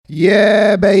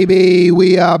Yeah, baby,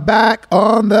 we are back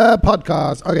on the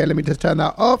podcast. Okay, let me just turn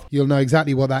that off. You'll know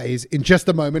exactly what that is in just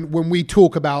a moment when we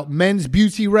talk about men's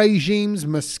beauty regimes,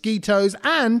 mosquitoes,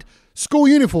 and school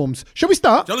uniforms. Shall we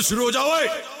start? 1,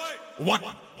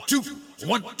 2,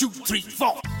 1, 2, 3,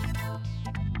 4.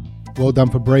 Well done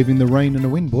for braving the rain and the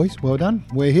wind, boys. Well done.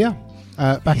 We're here.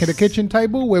 Back at the kitchen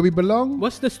table where we belong.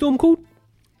 What's the storm called?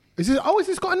 Is this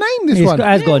got a name, this one? It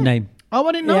has got a name. Oh,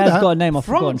 I didn't know It that. has got a name. I've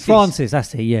forgotten. Francis,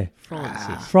 that's it, yeah.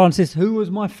 Francis, who was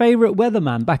my favourite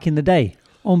weatherman back in the day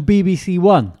on BBC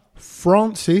One.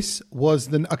 Francis was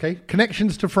the... Okay,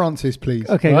 connections to Francis, please.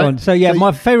 Okay, right? go on. So, yeah,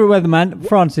 my favourite weatherman,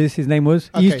 Francis, his name was.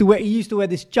 Okay. He used to wear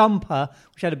this jumper,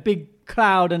 which had a big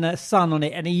cloud and a sun on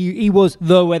it, and he was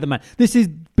the weatherman. This is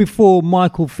before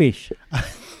Michael Fish.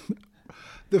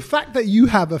 The fact that you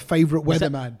have a favourite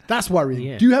weatherman, that's worrying.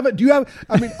 Yeah. Do you have?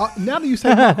 I mean, now that you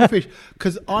say Michael Fish,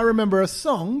 because I remember a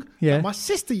song that my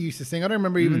sister used to sing. I don't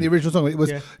remember even the original song. It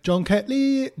was John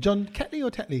Ketley or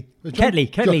Tetley?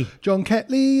 Ketley. John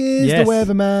Ketley is the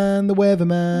weatherman, the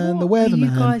weatherman. you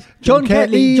guys? John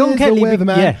Ketley is the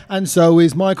weatherman, and so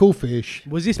is Michael Fish.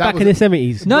 Was this back in the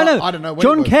 70s? No. I don't know. When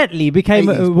John Ketley became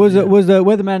 80s, was a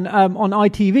weatherman on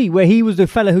ITV, where he was the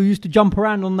fella who used to jump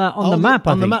around on the map.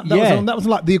 On the map, that was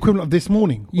like the equivalent of This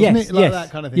Morning, wasn't it? Like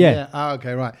that kind of thing. Yeah. Oh,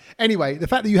 okay, right. Anyway, the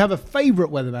fact that you have a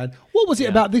favourite weatherman, what was it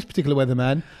about this particular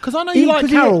weatherman? Because I know you like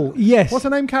Carol. Yes. What's her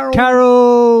name?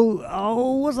 Carol.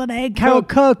 What's her name? Carol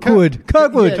Kirkwood.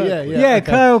 Kirkwood. Yeah. Okay.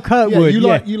 Carol Kirkwood.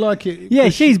 You like it. Yeah,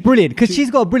 she's brilliant because she's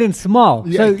got a brilliant smile.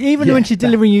 So even when she's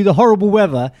delivering you the horrible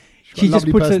weather, she just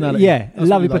puts a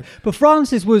lovely. But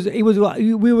Francis was he was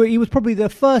probably the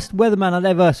first weatherman I'd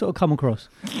ever sort of come acroose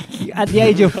at the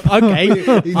age of he's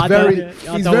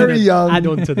very young. Add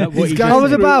on to that. I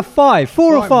was about 4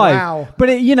 or 5. Wow. But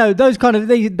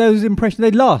those impressions,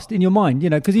 they last in your mind,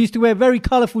 because he used to wear very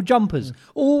colourful jumpers,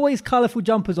 always colourful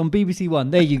jumpers on BBC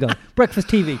One. There you go, breakfast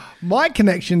TV. My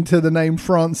connection to the name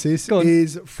Francis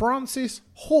is Francis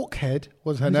Hawkhead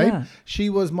was her name. That? She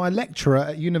was my lecturer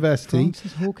at university,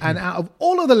 Francis Hawkhead. and out of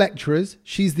all of the lecturers,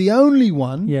 she's the only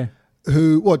one. Yeah.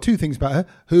 Who? Well, two things about her.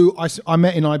 Who I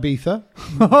met in Ibiza.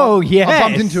 Oh yeah. I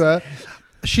bumped into her.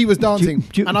 She was dancing,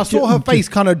 and I saw her face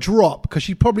kind of drop because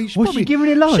she giving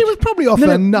it large? She was probably off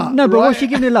her nut. No, but right? was she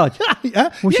giving it large?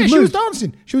 She was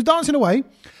dancing. She was dancing away.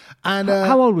 And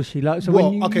how old was she? Like, so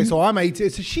so I'm 18.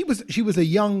 So she was a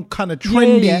young kind of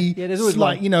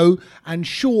trendy, and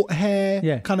short hair.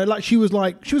 Yeah. Kind of like she was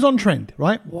on trend,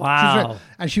 right? Wow.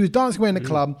 And she was dancing away in the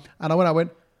club, and I went.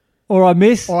 All right,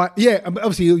 miss. All right, yeah.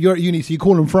 Obviously, you're at uni, so you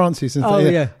call him Francis.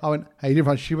 And yeah. I went, hey, you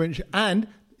Francis. She went,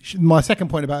 my second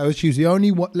point about her was she was the only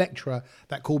lecturer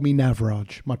that called me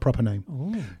Navraj, my proper name.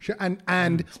 Oh.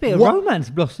 And it's a bit of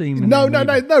romance blossoming. No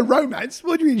romance.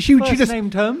 What do you mean? She just name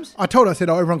terms. I told her, I said,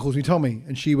 everyone calls me Tommy,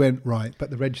 and she went, right, but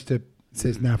the register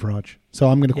says Navraj, so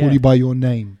I'm going to call you by your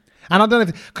name. And I don't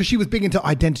know because she was big into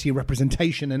identity and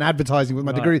representation and advertising with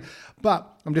my degree,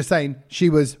 but I'm just saying she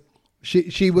was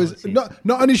not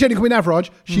only she didn't call me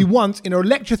Navraj, she once in a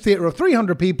lecture theatre of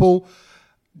 300 people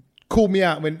called me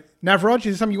out and went, Navraj, is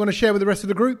this something you want to share with the rest of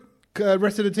the group,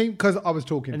 rest of the team? Because I was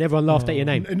talking. And everyone laughed at your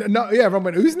name. Everyone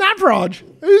went, who's Navraj?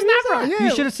 Who's Navraj? Yeah.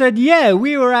 You should have said,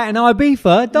 we were out in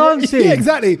Ibiza dancing. Yeah,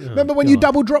 exactly. Remember when you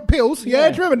double drop pills? Yeah,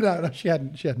 do you remember? No, she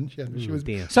hadn't. She was.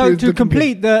 So to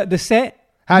complete the set,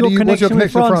 what's your connection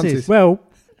with Francis? Well,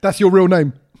 that's your real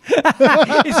name.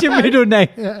 It's your middle name.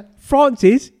 Yeah.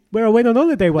 Francis, where I went on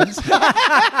holiday once.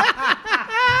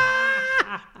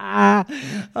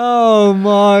 Oh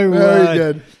my word! Very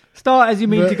good. Start as you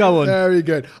mean to go on. Very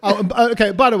good.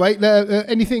 Okay. By the way,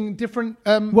 anything different?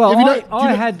 Hang on. I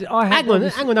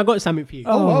got something for you.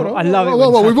 Oh, hold on. I love it.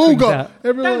 Well, we've all got.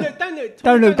 Don't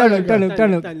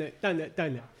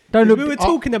look.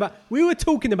 We were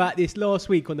talking about this last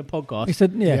week on the podcast. He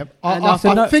said, yeah.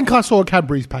 I think I saw a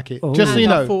Cadbury's packet. Just so you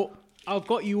know. I thought, I've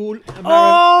got you all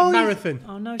a marathon.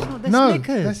 Oh no, it's not. They're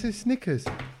Snickers. That's a Snickers.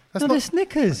 That's not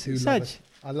Snickers.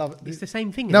 I love it. It's the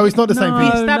same thing. No, it's not the same thing. We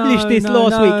established this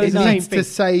last week. It's the same thing. To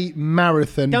say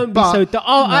marathon. Don't be so.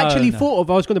 I actually thought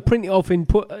I was going to print it off and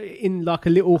put in like a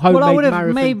little homemade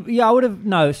marathon. I would have.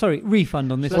 No, sorry,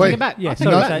 refund on this. Take it back. Yeah,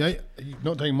 sorry. You're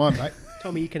not taking mine back.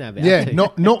 Tommy, you can have it. Yeah,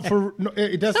 not for.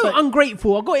 It does. So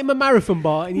ungrateful. I got him a marathon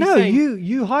bar. And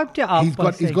you hyped it up.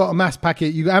 He's got a mass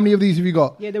packet. How many of these have you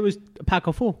got? Yeah, there was a pack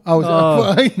of 4.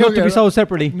 Not to be sold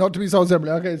separately. Not to be sold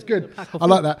separately. Okay, it's good. I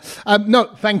like that. No,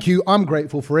 thank you. I'm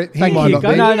grateful for it. Thank you.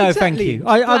 No, thank you.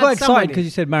 I got excited Exactly. because you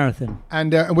said marathon.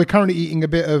 And we're currently eating a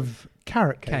bit of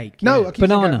Carrot cake. Yeah. No, I keep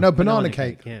banana. No, banana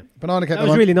cake. Yeah. Banana cake. That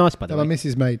was really nice, by the that way. my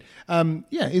missus made.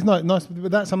 Yeah, it's nice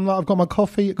with that. I've got my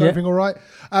coffee. Got everything all right.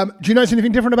 Do you notice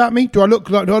anything different about me? Do I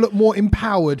look more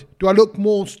empowered? Do I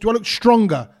look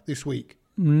stronger this week?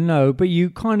 No, but you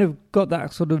kind of got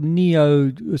that sort of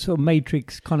Neo, sort of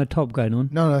Matrix kind of top going on.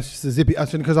 No, that's just a zippy.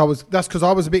 That's because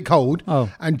I was a bit cold.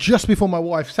 Oh. And just before my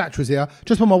wife Satch was here,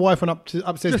 just when my wife went upstairs,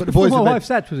 Just put the before boys my to bed. wife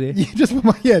Satch was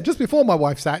here. Just before my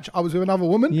wife Satch, I was with another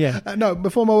woman. Yeah. No,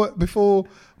 before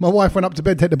my wife went up to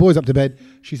bed, take the boys up to bed,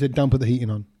 she said, "Don't put the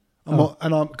heating on."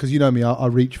 Because you know me, I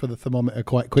reach for the thermometer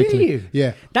quite quickly. Do you?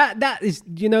 Yeah. That is,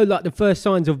 like the first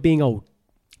signs of being old.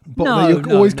 But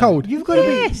you're always cold. You've got to be.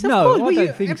 Yes, of No, course. I Well,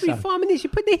 don't think every so. 5 minutes you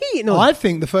put the heating on. I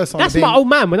think the first sign That's of being... my old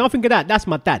man. When I think of that, that's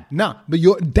my dad. No, but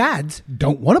your dads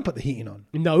don't want to put the heating on.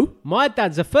 No, my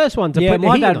dad's the first one to Yeah, put the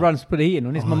my heating dad on. runs to put the heating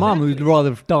on. It's my mum who'd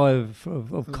rather die of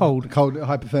cold. Cold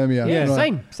hypothermia. Yeah,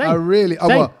 Right. same. Oh, really? Oh,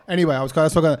 Same. well, anyway,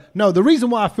 No, the reason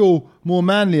why I feel more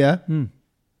manlier,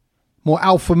 more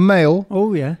alpha male,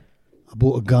 Oh, yeah. I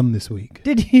bought a gun this week.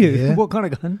 Did you? Yeah. What kind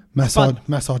of gun? Massage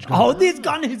gun. Oh, this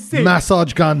gun is sick.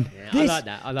 Massage gun. I like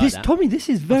that. Tommy, this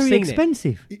is very seen it.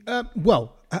 expensive.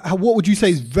 What would you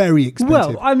say is very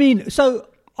expensive? Well, I mean, so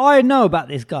I know about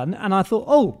this gun, and I thought,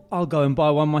 I'll go and buy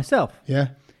one myself. yeah.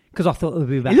 Because I thought it would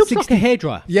be about It looks 60. like a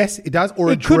hairdryer. Yes, it does. Or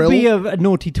a It drill. could be a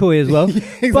naughty toy as well.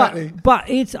 Exactly. But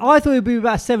I thought it would be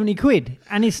about 70 quid,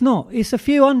 and it's not. It's a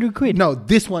few hundred quid. No,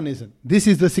 this one isn't. This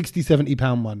is the 60, 70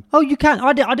 pound one. Oh, you can.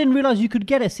 I didn't realise you could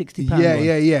get a £60 one.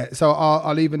 Yeah. So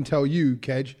I'll even tell you,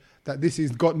 Kedge, that this has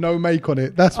got no make on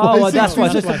it. That's why. Oh, well, that's why.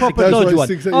 It's just a proper That's why dodgy one.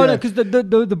 60, Oh, yeah. no, because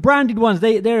the branded ones,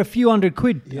 they're a few hundred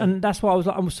quid. Yeah. And that's why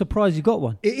I'm surprised you got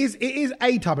one. It is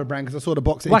a type of brand because I saw the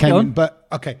box that Whack it it came on. in. But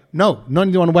okay, no, not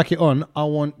only do I want to whack it on, I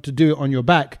want to do it on your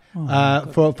back. For My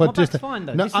just back's fine,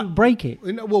 though. No, This will break it.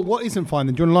 well, what isn't fine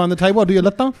then? Do you want to lie on the table? Or do your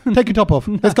left arm? Take your top off.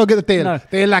 Let's go get the tail. No.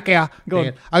 Tail like here. Go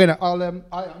on. I'm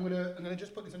gonna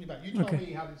just put this on your back. You tell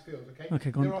me how this feels, okay? Okay,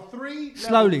 go on. There are 3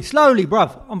 Slowly,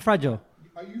 bruv. I'm fragile.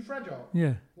 Are you fragile?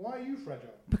 Yeah. Why are you fragile?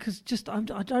 Because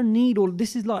I don't need all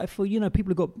this is like for people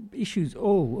who've got issues.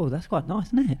 Oh, that's quite nice,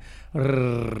 isn't it?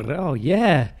 Oh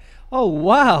yeah. Oh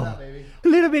wow. A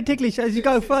little bit ticklish as you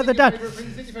go further down.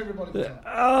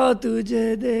 Oh,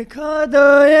 tujhe dekha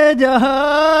do ye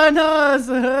jahan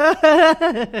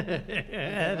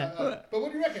But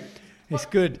what do you reckon? It's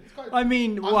good. I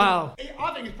mean, wow.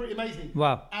 I think it's pretty amazing.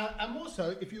 Wow. And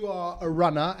also, if you are a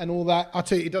runner and all that, I'll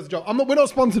tell you, it does the job. We're not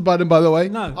sponsored by them, by the way.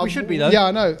 No, we should be, though. Yeah,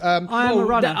 I know. I am a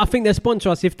runner. I think they sponsor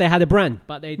us if they had a brand,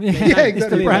 but they yeah, don't. exactly. It's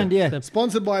the brand, yeah.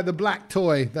 Sponsored by the black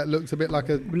toy that looks a bit like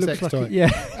a sex toy. Yeah,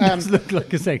 does look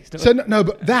like a sex toy. So no,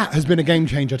 but that has been a game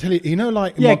changer. I tell you,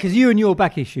 like Yeah, because you and your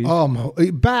back issues. Oh,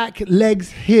 my back, legs,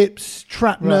 hips,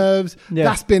 trap nerves. Yeah.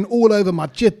 That's been all over my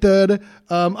chitter.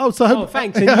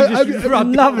 Thanks. And you just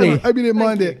rubbed it. Lovely. Hope you didn't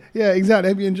mind it. Yeah, exactly.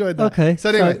 Hope you enjoyed that. Okay. So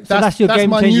anyway, So that's your my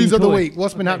game-changing news of the toy. week.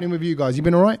 What's been happening with you guys? You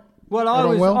been all right? Well,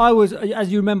 Everyone I was,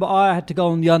 as you remember, I had to go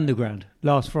on the underground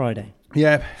last Friday.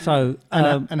 Yeah. So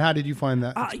And how did you find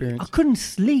that I experience? couldn't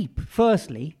sleep.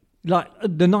 Firstly, like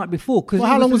the night before, because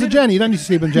How long was the journey? You don't need to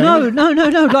sleep on the journey.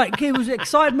 No. Like it was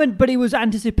excitement, but it was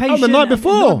anticipation. Oh, the night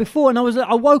before. The night before, and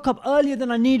I woke up earlier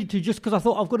than I needed to, just because I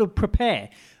thought I've got to prepare.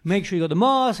 Make sure you got the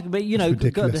mask, but got the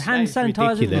ridiculous. hand That is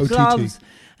sanitizer, the ridiculous. gloves,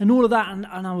 and all of that. And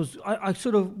I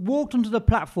sort of walked onto the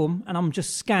platform, and I'm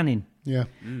just scanning. Yeah.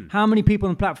 How many people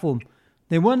on the platform?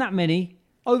 There weren't that many.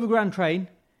 Overground train.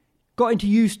 Got into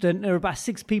Euston. There were about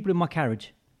 6 people in my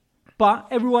carriage. But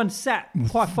everyone sat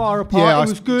quite far apart. Yeah, it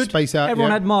was good. space out, Everyone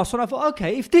yeah. had masks on. I thought,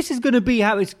 okay, if this is going to be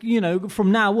how it's,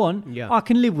 from now on, Yeah. I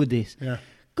can live with this. Yeah.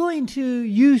 Got into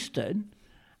Euston,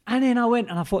 and then I went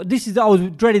and I thought, I was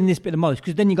dreading this bit the most,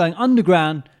 because then you're going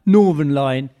underground, Northern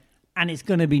Line, and it's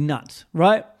going to be nuts,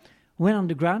 right? Went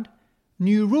underground,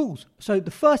 new rules. So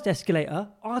the first escalator,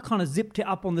 I kind of zipped it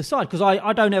up on the side, because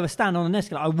I don't ever stand on an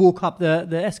escalator. I walk up the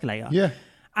escalator. Yeah.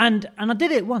 And I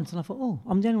did it once, and I thought,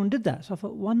 I'm the only one who did that. So I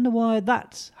thought, wonder why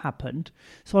that's happened.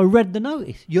 So I read the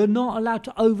notice. You're not allowed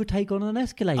to overtake on an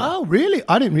escalator. Oh, really?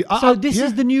 I didn't. So this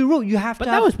is the new rule. You have But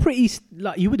to. that was pretty.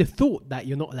 Like you would have thought that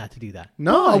you're not allowed to do that.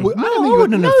 No, I don't think I you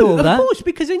wouldn't have thought of that. Of course,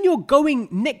 because then you're going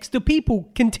next to people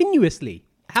continuously.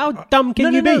 How dumb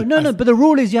can you be? No. But the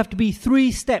rule is you have to be 3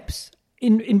 steps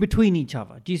in between each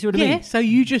other. Do you see what I mean? Yeah, so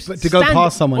you just. But to go stand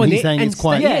past someone, on he's it saying and it's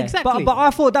quite- stand- Yeah, Yeah, exactly. But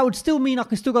I thought that would still mean I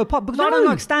can still go past, because I don't No.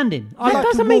 like standing. I That like to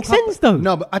doesn't make walk up- sense though.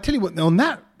 No, but I tell you what, on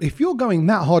that, if you're going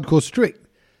that hardcore strict,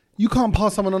 you can't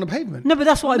pass someone on a pavement. No, but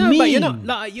that's what I No, mean. but you're not-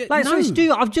 like, so no. it's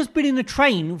due. I've just been in a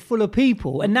train full of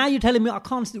people, and now you're telling me I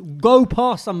can't go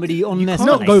past somebody on an can't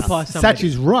escalator. go past somebody. Satch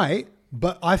is right,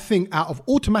 but I think out of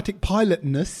automatic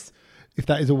pilotness, if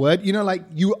that is a word. You know, like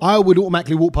I would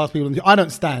automatically walk past people. I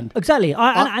don't stand. Exactly.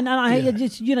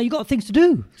 You got things to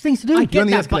do. I get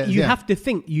that, but you have to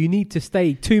think you need to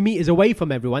stay 2 meters away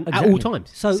from everyone at all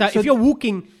times. So if you're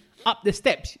walking up the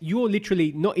steps, you're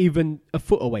literally not even a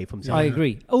foot away from someone. I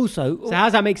agree. Also, so how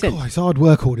does that make sense? It's hard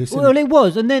work, all this. Well, it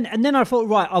was, and then I thought,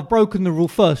 right, I've broken the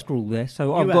first rule there,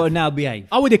 so I've got to now behave.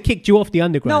 I would have kicked you off the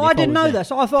underground. No, I didn't know that,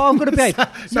 so I thought I've got to behave.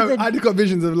 I just got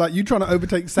visions of like you trying to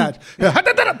overtake Satch.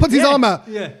 Puts his arm out.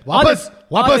 Yeah.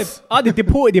 Wapas. I'd have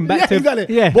deported him back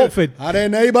to Watford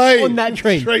on that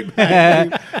train. Straight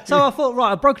back. So I thought,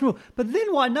 right, I've broken the rule. But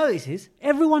then what I noticed is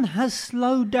everyone has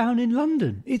slowed down in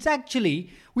London. It's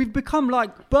actually... We've become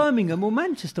like Birmingham or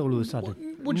Manchester all of a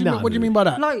sudden. What do you mean by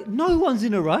that? Like, no one's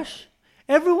in a rush.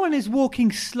 Everyone is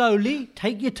walking slowly.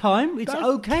 Take your time. It's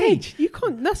okay. You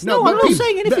can't. I'm not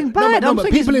saying anything bad. I'm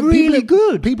saying it's really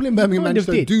good. People in Birmingham,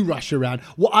 Manchester do rush around.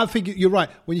 What I think you're right.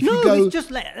 It's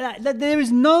just like there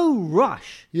is no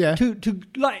rush. Yeah. To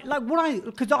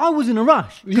because I was in a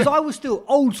rush because I was still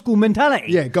old school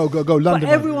mentality. Yeah. Go London. But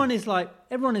everyone is like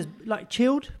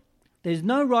chilled. There's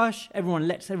no rush. Everyone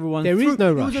lets everyone through. There is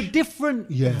no rush. It was a different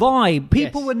vibe.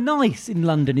 People were nice in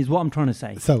London is what I'm trying to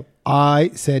say. So I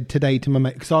said today to my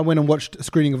mate, because I went and watched a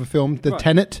screening of a film, The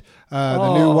Tenet,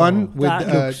 the new one with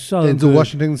Denzel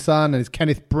Washington's son, and it's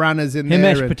Kenneth Branagh's in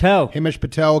there. Himesh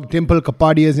Patel. Dimple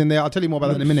Kapadia's in there. I'll tell you more about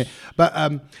that in a minute. But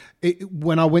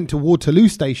when I went to Waterloo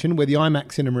Station, where the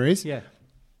IMAX cinema is,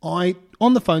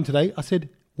 on the phone today, I said,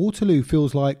 Waterloo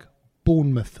feels like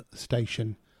Bournemouth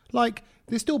Station. Like...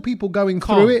 There's still people going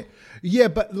through it. Yeah,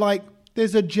 but like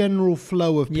there's a general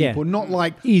flow of people, not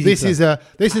like this is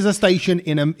a station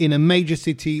in a major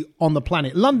city on the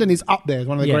planet. London is up there as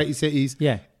one of the greatest cities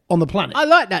on the planet. I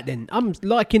like that then. I'm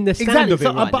liking the sound of it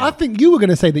right but now. I think you were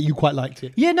going to say that you quite liked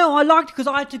it. Yeah, no, I liked it because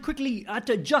I had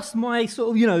to adjust my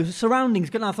sort of, surroundings.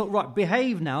 And I thought, right,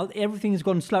 behave now. Everything's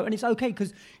gone slow. And it's okay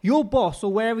because your boss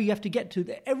or wherever you have to get to,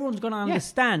 everyone's going to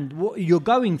understand what you're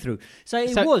going through. So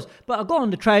it was. But I got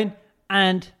on the train.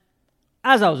 And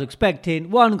as I was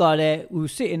expecting, one guy there who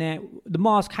was sitting there, the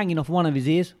mask hanging off one of his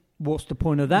ears. What's the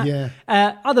point of that? Yeah.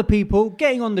 Other people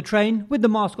getting on the train with the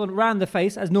mask on around the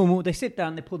face as normal. They sit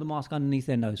down, they pull the mask underneath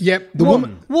their nose. Yep.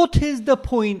 What is the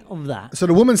point of that? So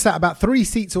the woman sat about 3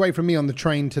 seats away from me on the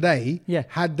train today. Yeah.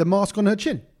 Had the mask on her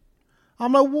chin.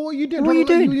 I'm like, what are you doing? What are you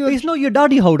doing? It's not your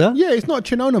daddy holder. Yeah, it's not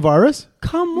coronavirus.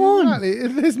 Come on.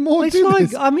 Exactly. There's more it's to like,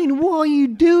 this. I mean, what are you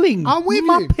doing? I'm with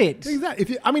Muppet. You.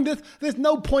 Exactly. There's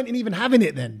no point in even having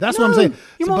it then. That's what I'm saying.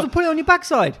 You might as well put it on your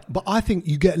backside. But I think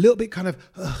you get a little bit kind of,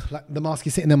 like the mask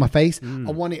is sitting there on my face.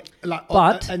 I want it like...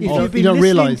 But if you've been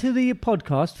listening to the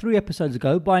podcast 3 episodes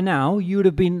ago, by now you would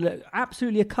have been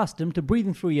absolutely accustomed to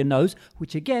breathing through your nose,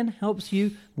 which again helps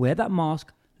you wear that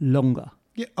mask longer.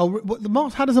 Yeah. The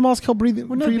mask. How does the mask help breathing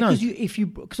through your nose?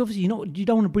 Because obviously you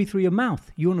don't want to breathe through your mouth.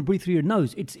 You want to breathe through your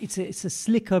nose. It's a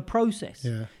slicker process.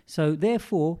 Yeah. So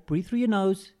therefore, breathe through your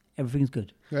nose. Everything's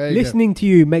good. Listening to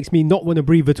you makes me not want to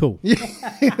breathe at all.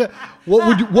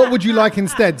 What would you like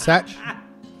instead, Satch?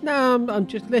 No,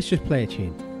 let's just play a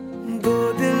tune.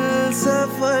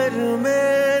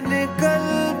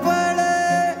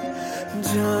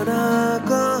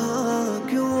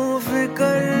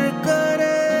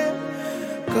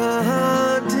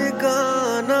 कहाँ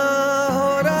ठिकाना हो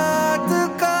रात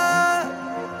का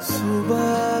सुबह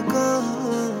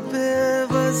कहाँ पे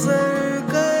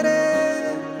बसर करे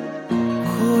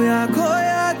खोया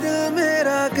खोया दिल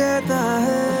मेरा कहता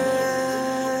है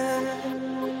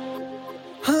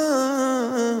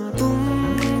हाँ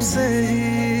तुमसे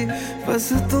ही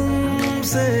बस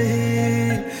तुमसे ही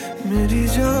मेरी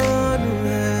जान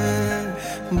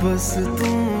है बस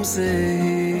तुमसे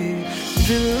ही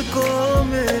दिल को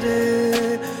मेरे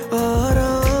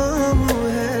आराम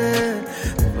है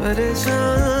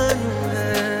परेशान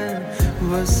है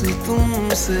बस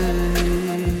तुमसे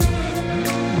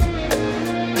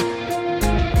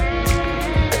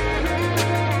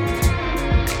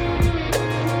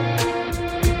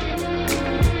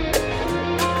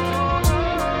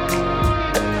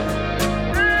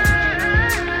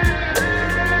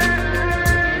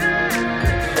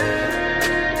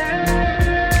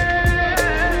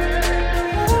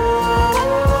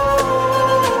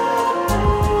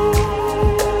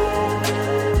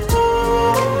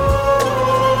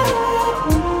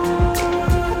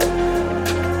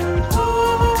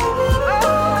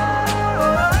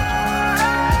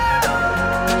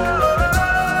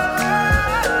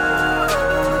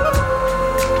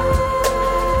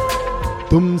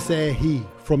Tumse Hi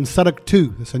from Sadak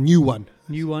 2. That's a new one.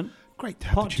 Great to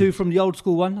have Part 2 from the old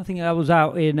school one. I think that was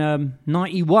out in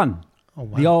 91. Oh,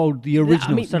 wow. The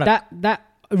original. I mean, that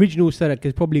original Sarak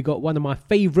has probably got one of my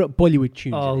favourite Bollywood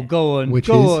tunes. Oh, go on. Which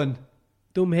go is? on.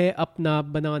 Tum hai apna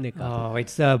banane ka. Oh,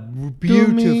 it's a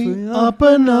beautiful.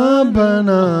 Apna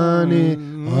banane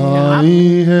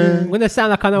aayi hai. When they sound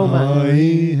like an old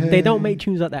man, they don't make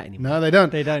tunes like that anymore. No, they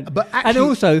don't. They don't. But and actually,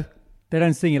 also, they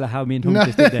don't sing it like how me and Tom No,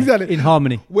 just did there. exactly. In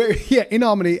harmony. In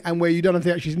harmony, and where you don't have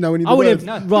to actually know any of the I would words.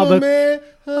 have rather.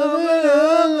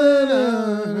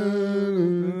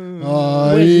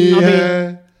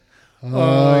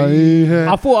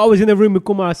 I thought I was in a room with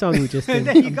Kumar Sanu just then.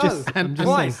 There you go. I'm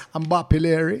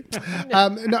Bapilleri.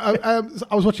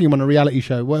 I was watching him on a reality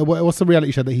show. What's the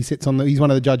reality show that he sits on? He's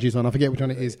one of the judges on. I forget which one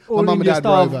it is. All My mum and India dad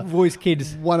were Star over. Voice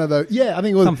Kids. One of those. Yeah, I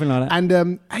think it was Something like that.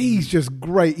 And he's just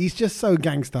great. He's just so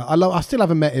gangster. I still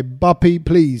haven't met him. Bapi,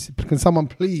 please, can someone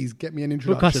please get me an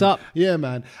introduction? Look us up. Yeah,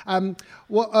 man.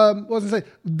 What was I say?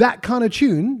 That kind of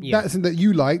tune, that's that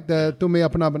you like, the Tumme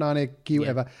Apna Banane Ki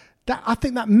whatever. That I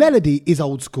think that melody is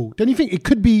old school. Don't you think it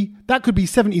could be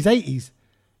 70s, 80s?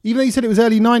 Even though you said it was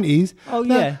early 90s. Oh,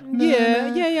 yeah.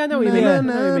 I know what you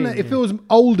mean. It feels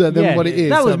older than what it is.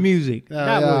 That was music.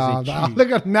 That was a tune. Look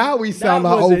at now we sound That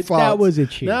like was old a- farts. that was a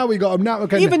tune. Now we got now.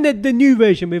 Okay, Even the new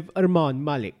version with Arman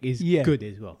Malik is good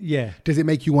as well. Yeah. does it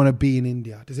make you want to be in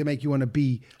India? Does it make you want to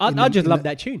be? I just love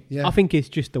that tune. Yeah. I think it's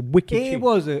just a wicked tune. It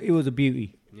was a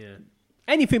beauty. Yeah.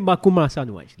 Anything by Kumar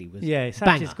Sanu actually was Yeah,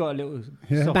 banger. Satch's got a little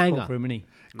Yeah. soft Banger. spot for him, hasn't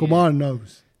he? Kumar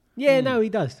knows. Yeah, no, he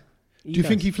does. Do you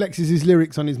think he flexes his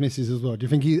lyrics on his missus as well? Do you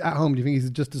think he's at home? Do you think he's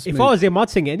just as smooth? If I was him, I'd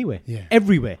sing it anywhere. Yeah.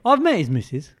 Everywhere. I've met his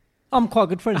missus. I'm quite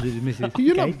good friends with his missus.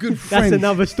 You're not good friends That's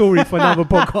another story for another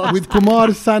podcast. with Kumar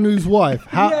Sanu's wife.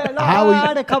 How I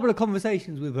had a couple of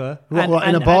conversations with her. What,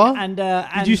 in a bar? And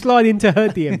Did you slide into her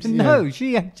DMs? no,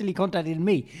 she actually contacted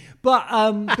me,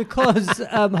 but because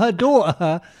her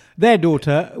daughter, their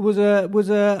daughter, was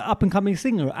a up and coming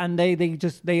singer, and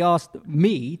they asked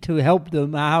me to help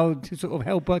them how to sort of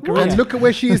help her career. And look at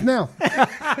where she is now.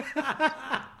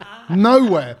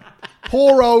 Nowhere.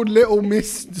 Poor old little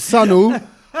Miss Sanu.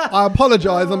 I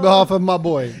apologise on behalf of my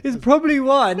boy. It's probably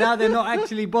why now they're not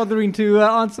actually bothering to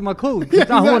answer my call. Yeah,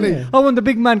 I exactly. want the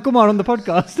big man Kumar on the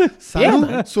podcast.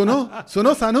 Sanu?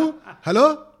 Suno, Sanu?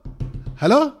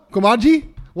 Hello? Kumarji?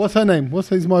 What's her name?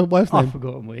 What's my wife's I've name?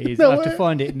 forgotten what it is. No I have to way.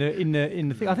 find it in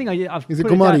the thing. I think I've Is it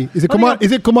put Kumari? down. Is it I think Kumar?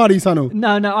 Is it Kumari Sanu?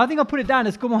 No. I think I put it down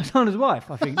as Kumar Sanu's wife.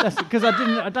 I think that's because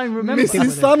I don't remember.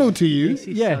 Mrs. Sanu to you?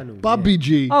 Yeah. Bubby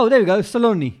G. Oh, there we go.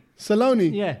 Saloni.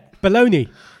 Saloni. Yeah. Baloney.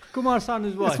 Kumar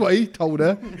Sanu's wife. That's what he told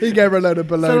her. He gave her a load of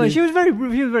So baloney. she was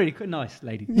very nice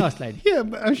lady. Nice lady. Yeah,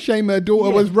 but a shame her daughter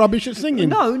was rubbish at singing.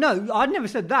 No, I never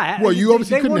said that. Well, you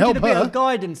obviously they couldn't wanted help a bit her. of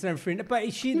guidance and everything, but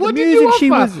the What did music you offer? she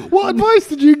was. What advice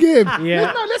did you give?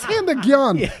 Yeah. No, let's hear the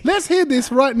gyan. Let's hear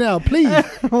this right now, please.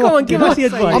 Come on, give us the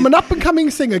advice. I'm an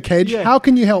up-and-coming singer, Kedge. Yeah. How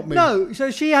can you help me? No,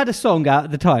 so she had a song out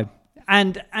at the time.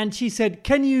 And she said,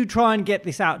 can you try and get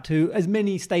this out to as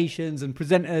many stations and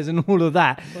presenters and all of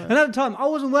that? Right. And at the time, I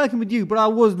wasn't working with you, but I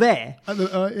was there.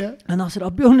 Yeah. And I said, I'll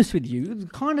be honest with you, the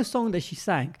kind of song that she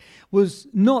sang was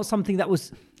not something that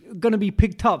was going to be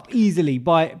picked up easily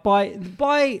by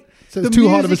So it's too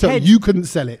hard of a sell. You couldn't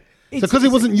sell it. So because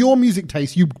it wasn't your music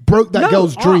taste, you broke that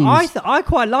girl's dreams. I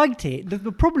quite liked it.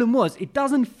 The problem was it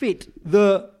doesn't fit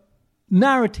the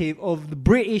narrative of the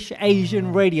British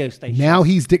Asian radio station. Now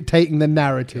he's dictating the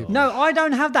narrative. No, I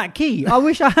don't have that key. I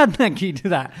wish I had that key to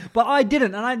that, but I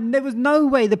didn't, and there was no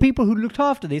way the people who looked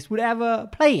after this would ever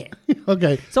play it.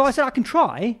 Okay. So I said I can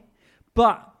try,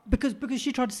 but because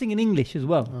she tried to sing in English as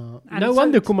well. No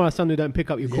wonder Kumar Sanu don't pick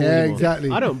up your call Yeah, anymore. exactly.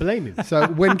 I don't blame him. So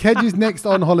when Kedge is next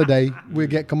on holiday, we'll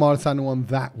get Kumar Sanu on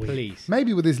that week. Please.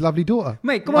 Maybe with his lovely daughter.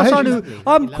 Mate, Kumar Sanu,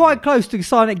 I'm quite close to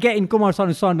getting Kumar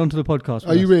Sanu signed onto the podcast.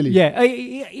 Are you really? Yeah,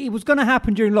 it was going to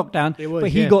happen during lockdown, but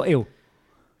he got ill.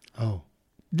 Oh.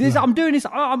 I'm doing this.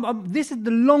 This is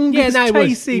the longest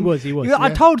chasing. He was. I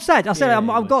told Saj, I said,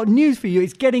 I've got news for you.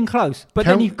 It's getting close. But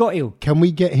then he got ill. Can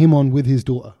we get him on with his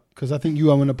daughter? Because I think you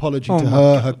owe an apology to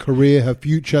her career, her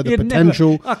future, the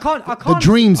potential, I can't, the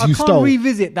dreams you stole. I can't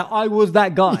revisit that I was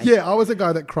that guy. Yeah, I was the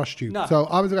guy that crushed you. No. So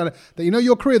I was the guy that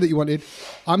your career that you wanted,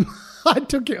 I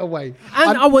took it away.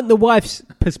 And I want the wife's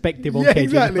perspective on Yeah, Kedge as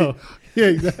exactly. well. Yeah,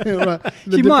 exactly. Right.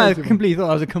 She might have completely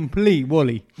thought I was a complete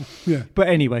wally. Yeah. But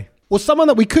anyway. Well, someone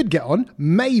that we could get on,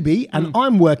 maybe, and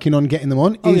I'm working on getting them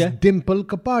on, is Dimple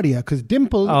Kapadia. Because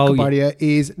Dimple Kapadia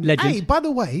is... Legend. Hey, by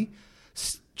the way,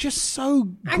 just so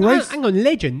Hang on,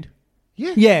 legend?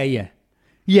 Yeah. Yeah.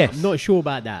 Yes. I'm not sure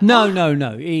about that. No.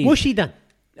 What's she done?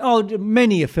 Oh,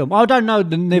 many a film. I don't know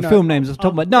the film names off the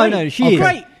top of my... No, she is.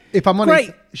 Great. If I'm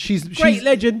honest, she's great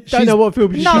legend. Don't know what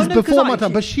film she's before my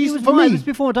time, but she's for me. It was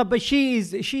before my time, but she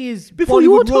is before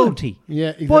your Bollywood time. royalty. Yeah,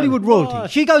 exactly. Bollywood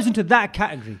royalty. She goes into that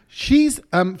category. She's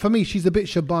for me, she's a bit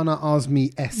Shabana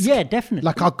Azmi-esque. Yeah, definitely.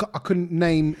 Like I couldn't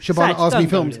name Shabana Saj, Azmi don't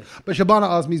films, go there. but Shabana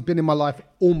Azmi's been in my life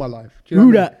all my life. Do you know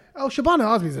Who what I mean? that? Oh,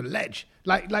 Shabana Azmi's a ledge.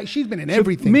 Like she's been in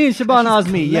everything. Me and Shabana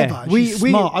she's Azmi, clever, yeah, she's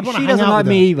smart. I'd want to she hang doesn't out like with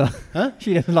me her. either. Huh?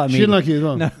 She doesn't like me. She didn't like you as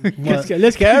well. No,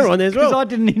 Let's get her on as well. Because I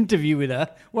did an interview with her,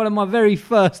 one of my very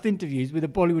first interviews with a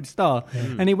Bollywood star,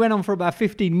 and it went on for about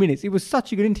 15 minutes. It was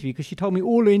such a good interview because she told me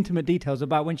all the intimate details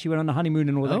about when she went on the honeymoon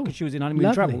and all that, because she was in honeymoon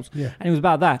lovely. travels, and it was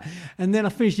about that. And then I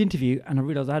finished the interview and I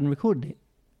realised I hadn't recorded it.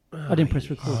 I didn't press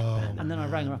record. And then I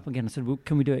rang her up again. I said, well,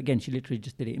 can we do it again? She literally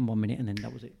just did it in 1 minute and then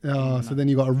that was it. Oh, so then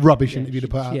you got a rubbish interview to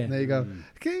put out. yeah. There you go.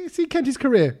 Okay, see Kenty's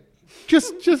career.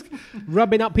 Just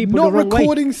Rubbing up people not the wrong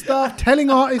recording way. stuff, telling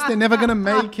artists they're never going to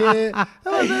make it. I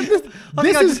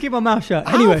think I just keep my mouth shut.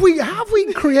 Anyway. Have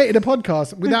we created a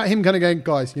podcast without him kind of going,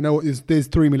 guys, you know what, there's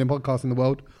 3 million podcasts in the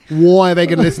world. Why are they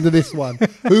going to listen to this one?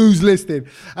 Who's listening?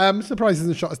 Surprised he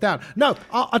hasn't shot us down. No,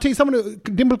 I'll tell you someone,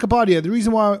 Dimple Kapadia, the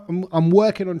reason why I'm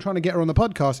working on trying to get her on the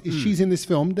podcast is she's in this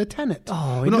film, The Tenet.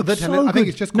 Oh, well, not The Tenet. I think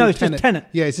it's just called it's Tenet. just Tenet.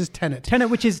 Yeah, it's just Tenet. Tenet,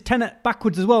 which is Tenet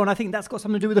backwards as well, and I think that's got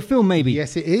something to do with the film, maybe.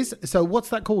 Yes, it is. So what's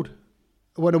that called?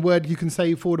 When a word you can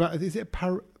say forward about, is it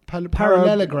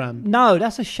parallelogram? No,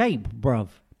 that's a shape, bruv.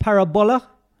 Parabola?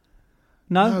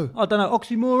 No? I don't know.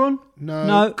 Oxymoron?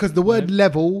 No. Because the word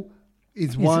level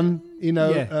is one, you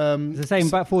know. Yeah. It's the same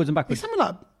forwards and backwards.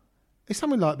 It's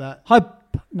something like that.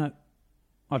 No.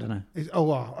 I don't know.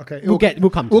 Okay. We'll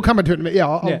come to it in a minute.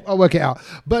 Yeah, I'll work it out.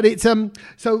 But it's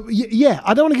so yeah,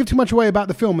 I don't want to give too much away about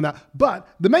the film and that. But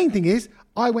the main thing is,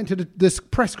 I went to this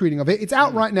press screening of it. It's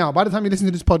out right now. By the time you listen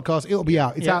to this podcast, it'll be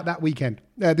out. It's out that weekend,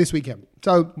 this weekend.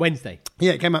 So Wednesday.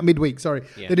 Yeah, it came out midweek. Sorry,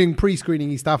 they're doing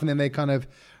pre-screening stuff and then they kind of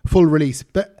full release.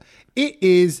 But it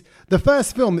is the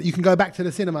first film that you can go back to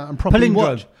the cinema and properly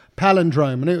watch.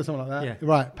 Palindrome. I knew it was something like that. Yeah.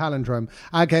 Right, palindrome.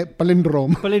 Okay,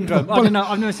 palindrome. Palindrome. I don't know.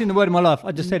 I've never seen the word in my life.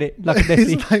 I just said it like a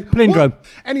Desi. Palindrome. What?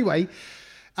 Anyway,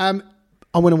 I went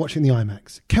and watched it in the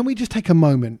IMAX. Can we just take a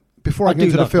moment before I get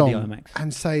into the film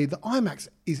and say the IMAX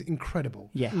is incredible?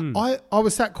 Yeah. I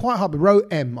was sat quite hard, row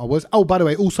M I was. Oh, by the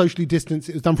way, all socially distanced.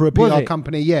 It was done for a PR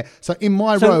company. Yeah. So in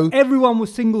my row. everyone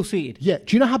was single seated. Yeah.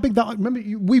 Do you know how big that, remember,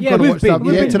 we've got to watch that.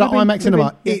 Yeah, to the IMAX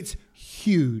cinema. It's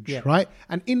huge, right?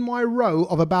 And in my row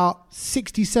of about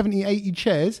 60, 70, 80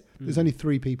 chairs, there's only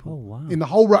 3 people in the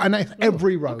whole row, and that's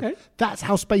every row. Okay. That's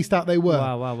how spaced out they were.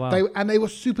 Wow. They were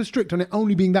super strict on it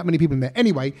only being that many people in there.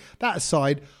 Anyway, that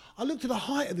aside, I looked at the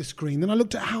height of the screen, then I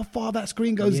looked at how far that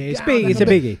screen goes down. It's big. It's a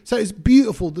biggie. So it's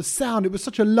beautiful. The sound, it was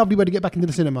such a lovely way to get back into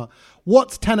the cinema.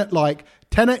 What's Tenet like?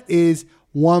 Tenet is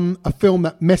a film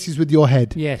that messes with your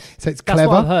head. Yes. So it's That's clever.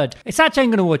 what I've heard. Sach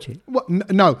ain't going to watch it. Well,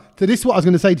 no. So this is what I was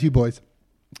going to say to you boys.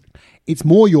 It's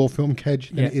more your film, Kedge,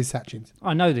 than it is Sachin's.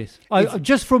 I know this.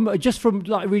 Just from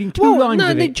like reading two lines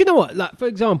of it. Do you know what? Like, for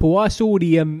example, I saw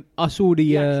the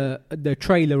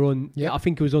trailer on. Yep. I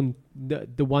think it was on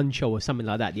the One Show or something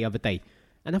like that the other day,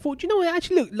 and I thought, do you know what? It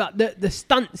actually looked like the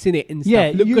stunts in it and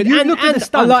stuff look good. You look at the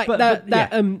stunts, I like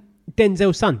that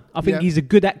Denzel's son. I think he's a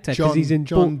good actor because he's in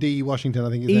John D. Washington.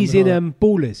 I think he's in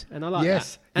Ballers, and I like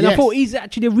that. And I thought he's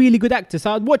actually a really good actor,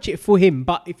 so I'd watch it for him.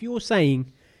 But if you're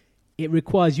saying it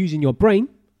requires using your brain,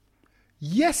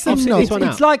 yes and no.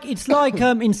 It's like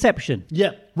Inception.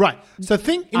 Yeah, right. So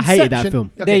think Inception. I hated that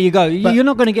film. Okay. There you go. You're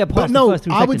not going to get past the first 2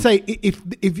 seconds. I would say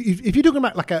if you're talking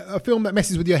about like a film that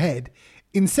messes with your head,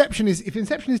 Inception is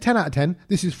 10 out of 10.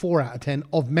 This is 4 out of 10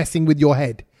 of messing with your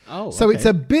head. So it's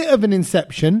a bit of an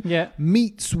Inception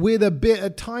meets with a bit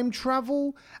of time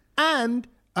travel and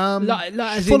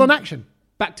like full on action.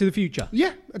 Back to the Future.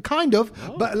 Yeah, kind of,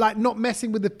 but like not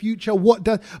messing with the future.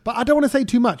 But I don't want to say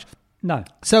too much. No.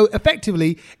 So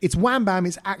effectively, it's wham bam,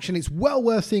 it's action. It's well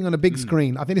worth seeing on a big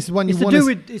screen. I think this is one you want to.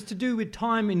 It's to do with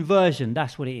time inversion.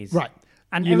 That's what it is. Right.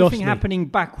 And everything happening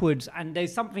backwards. And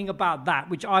there's something about that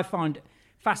which I find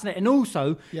fascinating. And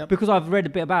also, because I've read a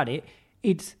bit about it,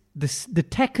 it's the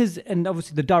techers and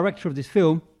obviously the director of this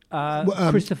film,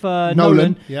 Christopher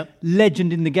Nolan,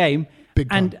 legend in the game.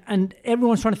 And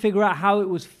everyone's trying to figure out how it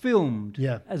was filmed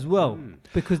as well.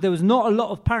 Because there was not a lot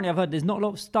of, apparently I've heard there's not a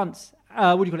lot of stunts,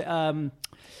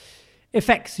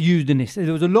 effects used in this.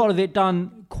 There was a lot of it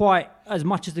done quite as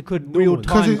much as they could real time.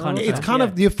 Because it's kind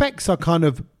of, the effects are kind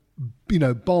of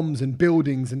bombs and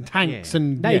buildings and tanks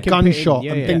and you can gunshot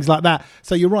and things like that.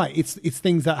 So you're right. It's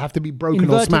things that have to be broken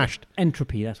or smashed.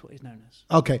 Entropy, that's what it's known as.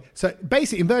 Okay, so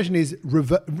basic inversion is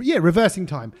reversing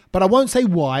time. But I won't say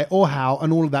why or how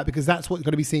and all of that because that's what's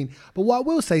going to be seen. But what I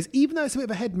will say is, even though it's a bit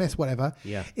of a head mess, whatever,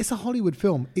 it's a Hollywood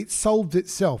film. It solved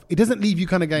itself. It doesn't leave you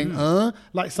kind of going,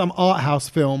 like some art house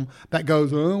film that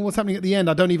goes, what's happening at the end?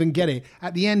 I don't even get it.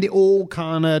 At the end, it all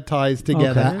kind of ties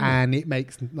together and it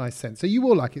makes nice sense. So you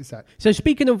will like it, Zach. So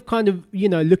speaking of kind of,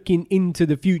 looking into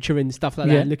the future and stuff like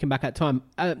that, and looking back at time,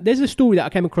 there's a story that I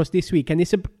came across this week and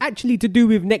it's actually to do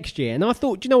with next year. And I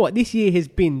thought, do you know what? This year has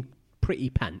been pretty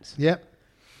pants. Yep.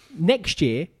 Next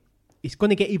year, it's going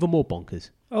to get even more bonkers.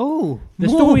 Oh. The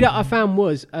story that I found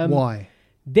was... why?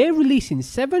 They're releasing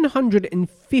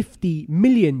 750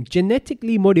 million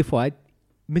genetically modified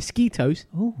mosquitoes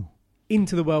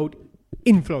into the world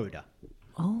in Florida.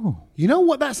 Oh. You know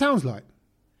what that sounds like?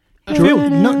 A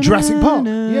film. Not Jurassic Park.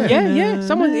 Yeah.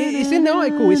 It's in the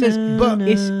article. It says, but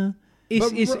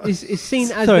it's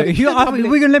seen as... Sorry,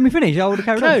 we're going to let me finish. I would have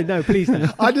carried on. No, please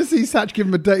don't. I just see Satch give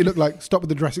him a dirty look like, stop with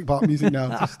the Jurassic Park music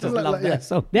now. I just love that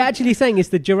song. They're actually saying it's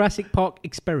the Jurassic Park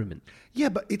experiment. Yeah,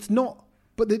 but it's not...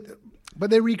 But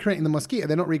they're recreating the mosquito.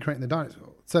 They're not recreating the dinosaur.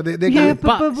 So they're yeah, going...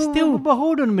 but still... But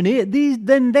hold on a minute.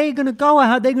 Then they're going to go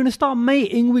out. They're going to start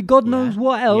mating with God knows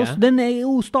what else. Yeah. Then it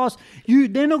all starts...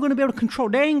 They're not going to be able to control...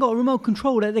 They ain't got a remote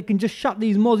control that they can just shut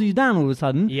these mozzies down all of a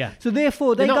sudden. Yeah. So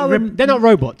therefore, they're not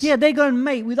robots. Yeah, they go and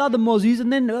mate with other mozzies.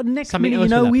 And then next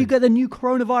minute, we get the new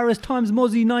coronavirus times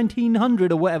mozzie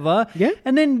 1900 or whatever. Yeah.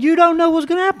 And then you don't know what's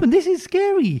going to happen. This is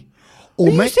scary. Are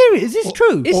you serious? Is this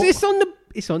true? It's on the...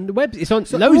 It's on the web. It's on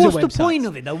loads of websites. What's the point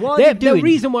of it though? Why are they doing the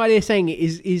reason why they're saying it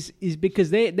is because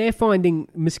they're finding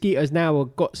mosquitoes now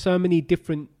have got so many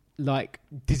different like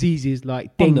diseases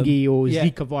like dengue or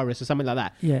Zika virus or something like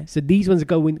that. Yeah. So these ones are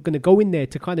going to go in there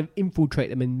to kind of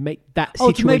infiltrate them and make that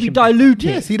situation to maybe dilute it.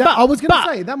 Yeah, see that I was going to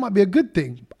say that might be a good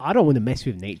thing. I don't want to mess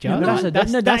with nature.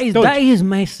 That is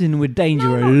messing with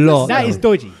danger a lot. That is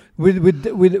dodgy.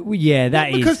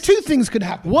 Because two things could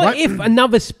happen. What if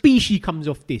another species comes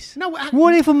off this? No.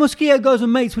 What if a mosquito goes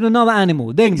and mates with another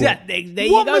animal? Then exactly.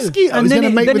 What mosquito is going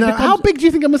to mate with another? How big do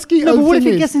you think a mosquito is? No, but what if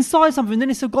it gets inside something? Then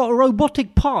it's got a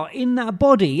robotic part in that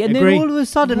body, and then all of a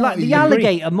sudden, like the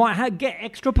alligator might get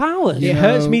extra powers. It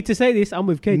hurts me to say this. I'm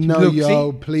with Kedge.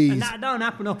 No, please. And that don't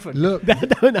happen often. Look, that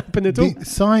don't happen at all.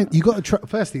 You got to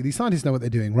firstly, these scientists know what they're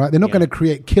doing, right? They're not going to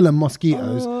create killer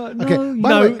mosquitoes.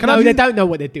 They don't know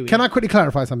what they're doing. Can I quickly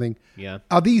clarify something? Yeah.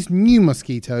 Are these new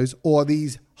mosquitoes or are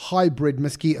these hybrid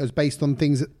mosquitoes based on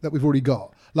things that we've already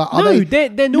got? Like,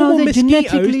 they're normal they're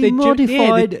mosquitoes. Genetically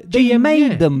modified. They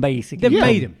made them basically. They've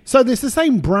made them. So there's the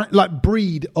same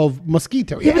breed of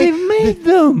mosquito. Yeah, they've made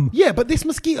them. Yeah, but this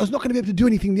mosquito's not going to be able to do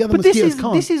anything the other mosquitoes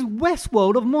can't. This is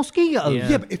Westworld of mosquitoes.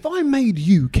 Yeah, but if I made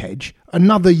you, Kedge,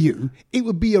 another you, it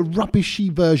would be a rubbishy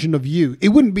version of you. It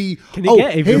wouldn't be,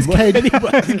 here's Kedge. You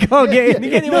can't get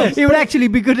it. It would actually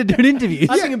be good at doing interviews.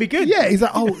 I think it'd be good. Yeah, he's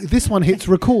like, this one hits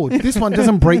record. This one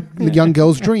doesn't break the young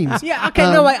girl's dreams. Yeah, okay,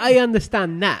 I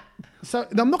understand that. So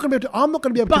I'm not going to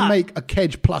be able to make a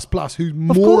Kedge plus who's more annoying.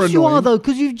 Of course you are though,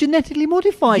 because you've genetically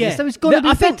modified it, so it's got to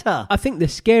be better. I think the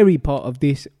scary part of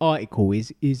this article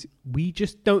is we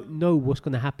just don't know what's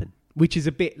going to happen, which is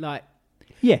a bit like,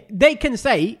 they can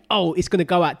say, it's going to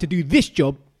go out to do this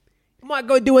job. It might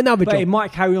go do another job. But it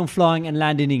might carry on flying and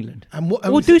land in England.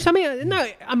 Or do something. No,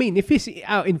 I mean, if it's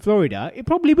out in Florida, it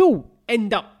probably will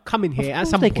end up coming here at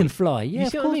some point. They can fly. Yeah,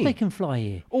 of course they can fly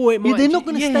here. Or it might they're not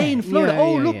going to stay in Florida.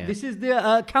 Look, this is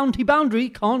the county boundary.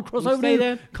 Can't cross over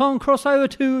there. Can't cross over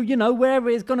to wherever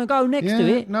it's going to go next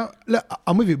to it. No, look,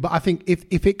 I'm with you, but I think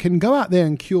if it can go out there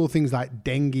and cure things like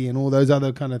dengue and all those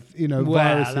other kind of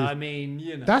viruses, I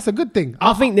mean, that's a good thing.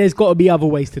 I think there's got to be other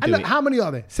ways to do it. How many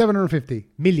are there? 750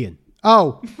 million.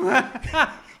 Oh.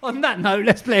 On that note,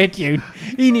 let's play a tune.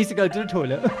 He needs to go to the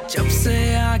toilet. जब से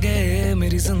आ गए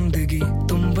मेरी जिंदगी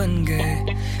तुम बन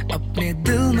गए अपने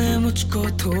दिल में मुझको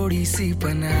थोड़ी सी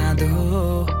बना दो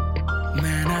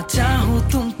मैं ना चाहूँ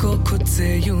तुमको खुद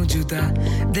से यूं जुदा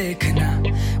देखना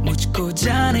मुझको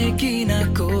जाने की ना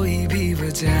कोई भी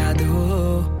वजह दो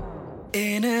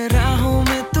इन राहों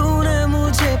में तूने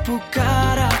मुझे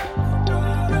पुकारा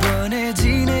बने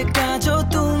जीने का जो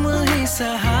तुम ही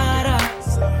सहारा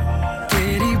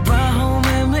तेरी बाहों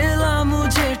में मिला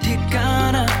मुझे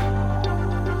ठिकाना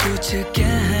कुछ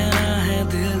कहना है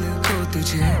दिल को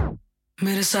तुझे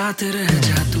मेरे साथ रह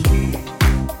जा तू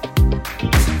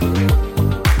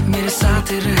मेरे साथ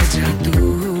रह जा तू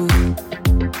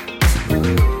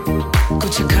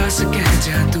कुछ खास कह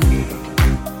जा तू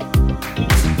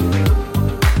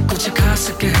कुछ खास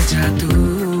कह जा तू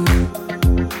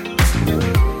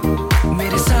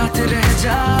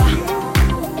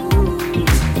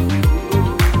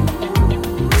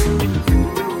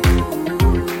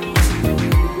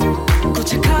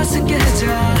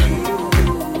जा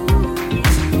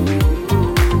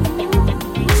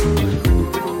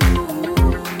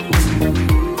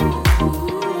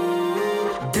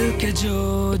दिल के जो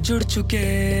जुड़ चुके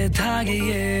धागे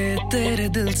ये तेरे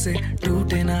दिल से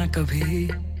टूटे ना कभी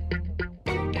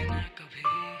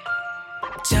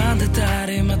चांद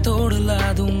तारे मैं तोड़ ला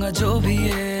दूंगा जो भी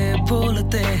ये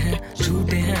बोलते हैं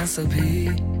झूठे हैं सभी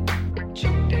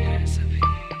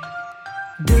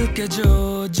दिल के जो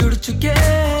जुड़ चुके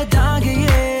धागे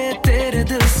ये तेरे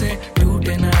दिल से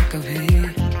टूटे ना कभी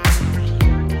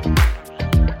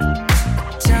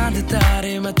चांद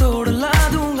तारे मैं तोड़ ला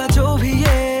दूंगा जो भी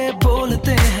ये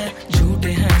बोलते हैं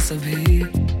झूठे हैं सभी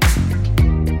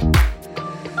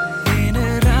इन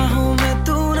राहों में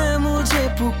तूने मुझे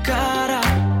पुकारा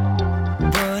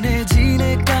बने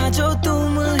जीने का जो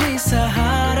तुम ही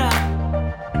सहारा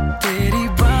तेरी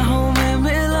बाहों में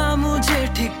मिला मुझे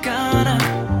ठिकाना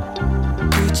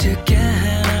कुछ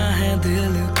कहना है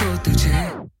दिल को तुझे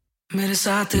मेरे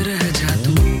साथ रह जा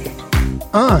तू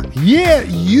Yeah,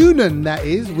 Yunnan that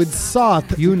is with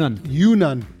Sath. Yunnan.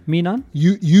 Minan?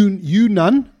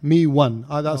 Yunnan, me one.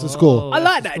 That's a score. I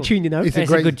like that tune, you know. It's a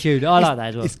good tune. I like that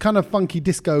as well. It's kind of funky,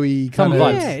 disco-y. Some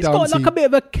vibes. Yeah, it's got like a bit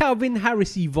of a Calvin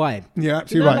Harris-y vibe. Yeah,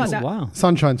 absolutely right. Like that? Wow.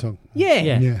 Sunshine song.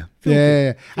 Yeah.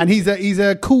 Yeah. And he's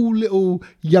a cool little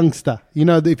youngster. You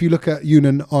know, if you look at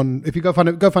Yunnan if you go find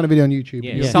a video on YouTube,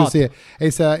 you'll see it.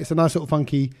 It's a nice little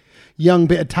funky young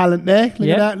bit of talent there. Look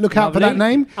at that. Look out for that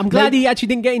name. I'm glad he actually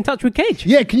didn't get in touch with Cage.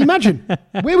 Yeah, can you imagine?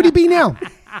 Where would he be now?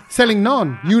 Selling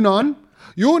naan. Yunnan.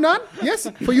 Yes,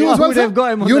 for you as well. I would have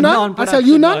got him on Yunnan. the I sell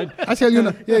Yunnan. I sell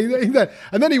Yunnan. Yeah, he's there.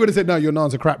 And then he would have said, "No, your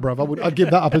naan's a crap, bruv." I'd give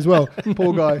that up as well.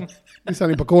 Poor guy. He's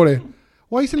selling pakora.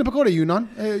 Why are you selling pakora, Yunnan?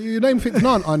 Your name fits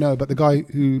naan. I know, but the guy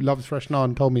who loves fresh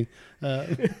naan told me.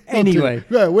 Anyway,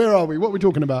 where are we? What are we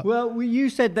talking about? Well, you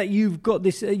said that you've got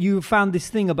this. You found this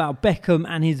thing about Beckham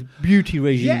and his beauty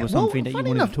regime or something that you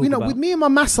wanted to talk about. With me and my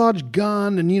massage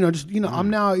gun, and I'm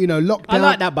now locked down. I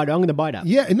like that, buddy. I'm going to buy that.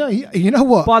 Yeah, no, you know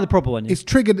what? Buy the proper one. Yeah. It's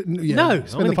triggered. Yeah, No, I'm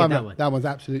going to get that one. That one's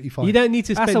absolutely fine. You don't need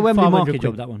to spend. That's a Wembley 500 Market quid.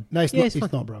 job. That one. No, it's Yeah, not. it's It's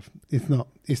fine. not, bruv. It's not.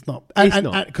 It's not.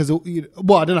 Because I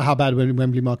don't know how bad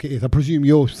Wembley Market is. I presume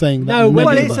you're saying that. No, Wembley Well,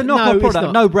 Wembley it's a No, knockoff it's product.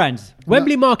 not. No brands.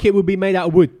 Wembley Market will be made out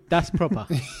of wood. That's proper.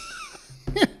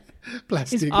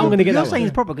 plastic. I'm going to get You're that saying one.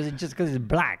 it's proper because it's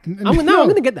black. I'm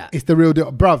going to get that. It's the real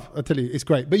deal, bruv. I tell you, it's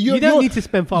great. But You don't need to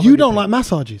spend 500 You don't quid. like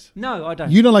massages. No, I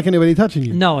don't. You don't like anybody touching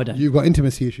you. No, I don't. You've got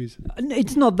intimacy issues.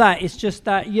 It's not that. It's just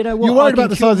that you know what. You're worried I can about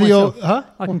the cure size of your. myself. Huh?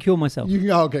 I can cure myself.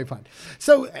 Okay, fine.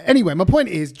 So anyway, my point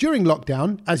is, during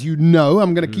lockdown, as you know,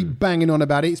 I'm going to keep banging on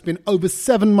about it. It's been over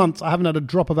 7 months. I haven't had a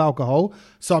drop of alcohol,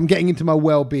 so I'm getting into my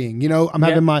well-being. I'm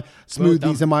having my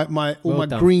smoothies and my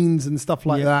greens and stuff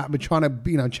like that. We're trying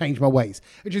to change my ways,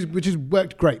 which has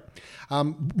worked great.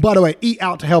 By the way, eat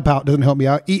out to help out doesn't help me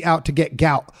out. Eat out to get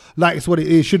gout, like it's what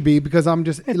it should be, because I'm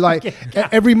just like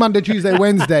every Monday, Tuesday,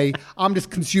 Wednesday, I'm just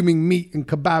consuming meat and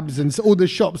kebabs and all the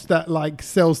shops that like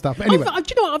sell stuff. Anyway, Do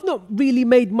you know what? I've not really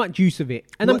made much use of it,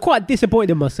 and I'm quite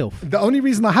disappointed in myself. the only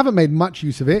reason I haven't made much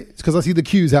use of it is because I see the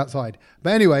queues outside.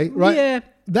 But anyway, right? Yeah.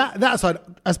 That aside,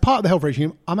 as part of the health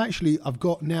regime, I've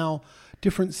got now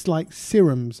different like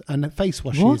serums and face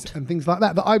washes What? and things like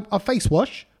that I face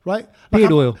wash. Right?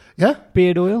 Beard oil. Yeah?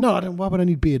 Beard oil. No, I don't. Why would I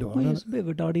need beard oil? Well, it's a bit of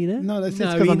a doddy there. No, that's No,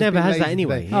 just 'cause he I'm just never being has that lazy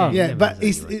anyway. today. Oh. Yeah, Never but has that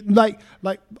it's anyway.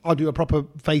 like I'll do a proper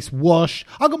face wash.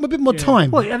 I've got a bit more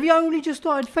time. What? Have you only just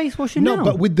started face washing No, now?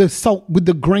 but with the salt, with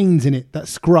the grains in it, that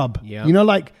scrub. Yeah.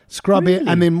 Like scrub it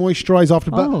and then moisturize after.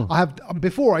 But Oh. I have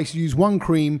before I used to use one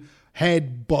cream,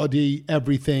 head, body,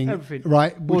 everything.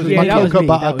 Right? Which was Yeah, my that was cocoa me,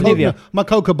 butter. that was Olivia. My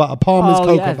cocoa butter, Palmer's Oh,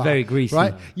 cocoa yeah, that's butter. very greasy.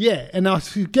 Right? Yeah, and I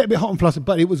used to get a bit hot and flustered,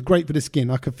 but it was great for the skin.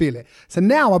 I could feel it. So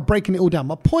now I'm breaking it all down.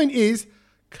 My point is,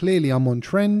 clearly I'm on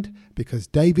trend because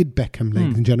David Beckham,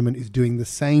 ladies and gentlemen, is doing the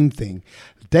same thing.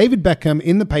 David Beckham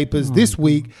in the papers this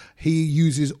week, he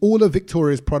uses all of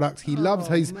Victoria's products. He loves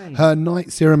her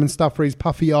night serum and stuff for his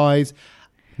puffy eyes.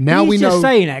 Now He's we know. just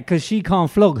saying that because she can't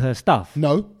flog her stuff.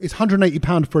 No, it's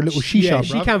 £180 for a little shisha. Yeah,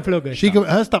 she bruv. can flog her She stuff.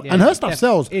 can her stuff, Yeah, and her stuff yeah.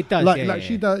 sells. It does, Like, yeah, like yeah.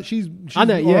 she does. She's I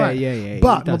know, all yeah, right. yeah, yeah,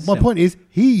 But it does my sell. point is,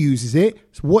 he uses it.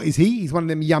 So what is he? He's one of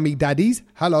them yummy daddies.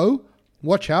 Hello,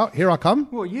 watch out! Here I come.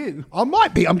 What, you? I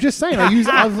might be. I'm just saying. I use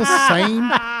it as the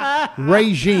same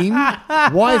regime.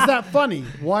 Why is that funny?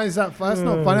 Why is that? That's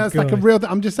not funny. That's like a real thing.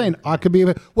 I'm just saying. I could be.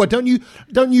 What? Don't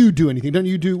you do anything? Don't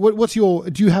you do? What's your?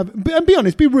 Do you have? And be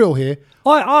honest. Be real here.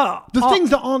 The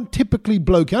things that aren't typically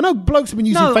blokey. I know blokes have been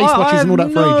using face washes and all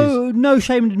that for ages. No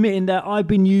shame in admitting that I've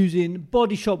been using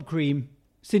Body Shop cream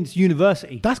since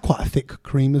university. That's quite a thick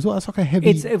cream as well. That's like a heavy.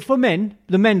 It's for men,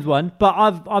 the men's one. But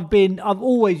I've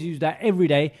always used that every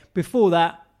day. Before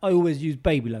that, I always used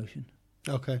baby lotion.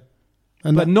 Okay.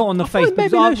 But not on the face. thought maybe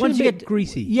because lotion once a you bit get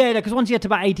greasy. Yeah, because once you get to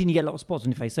about 18, you get a lot of spots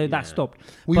on your face. So that stopped.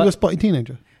 Were you a spotty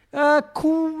teenager?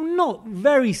 Cool, not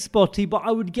very spotty, but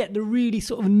I would get the really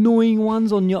sort of annoying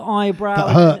ones on your eyebrow.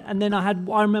 That hurt. And then I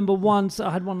remember once I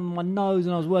had one on my nose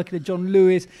and I was working at John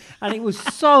Lewis and it was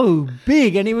so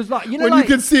big and it was like, When you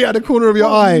could see it at the corner of your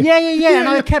eye. Yeah. And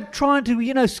I kept trying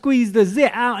to, squeeze the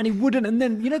zit out and it wouldn't. And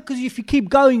then, because if you keep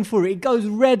going for it, it goes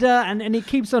redder and it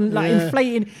keeps on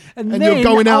inflating. And then you're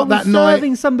going out I was that night.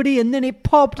 serving somebody and then it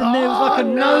popped and there was like a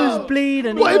nosebleed.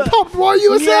 And What, it popped while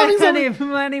you were serving somebody?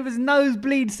 and it was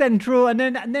nosebleed central, and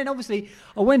then obviously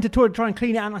I went to toilet to try and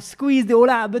clean it, and I squeezed it all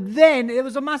out. But then there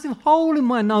was a massive hole in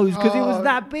my nose because it was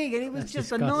that big, and it was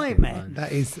just a nightmare. Man.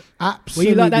 That is absolutely Were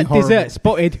you like that horrible. dessert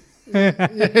spotted?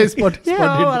 Spotted.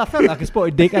 I felt like a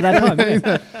spotted dick at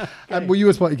that time. Were you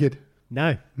a spotty kid?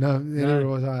 No. Neither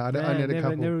was I. I had a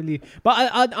couple. Never really.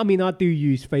 But I mean, I do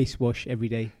use face wash every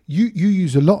day. You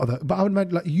use a lot of that, but I would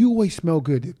imagine like you always smell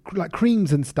good, like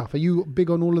creams and stuff. Are you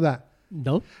big on all of that?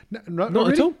 No, Not at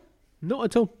really? all. Not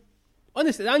at all.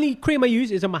 Honestly, the only cream I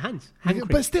use is on my hands. Hand cream.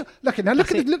 But still, look at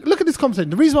this conversation.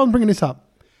 The reason why I'm bringing this up,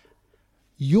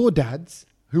 your dad's,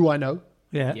 who I know,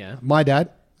 Yeah. my dad,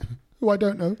 who I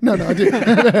don't know. No, I do.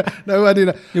 No, I do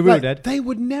not. Your real dad. They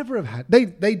would never have had.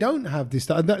 They don't have this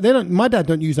stuff. They don't. My dad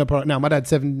don't use no product now. My dad's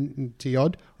 70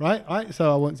 odd, right?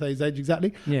 So I won't say his age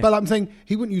exactly. Yeah. But I'm saying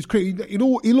he wouldn't use cream.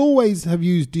 He'll always have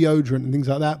used deodorant and things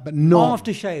like that, but not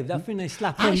Aftershave, I think they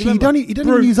slap on. Actually, he don't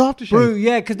even use aftershave. Brew,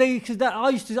 yeah,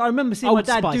 because I remember seeing my Old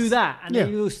dad Spice. do that, and Yeah.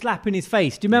 then he was slapping his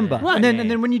face. Do you remember? Yeah. And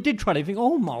then when you did try it, you think,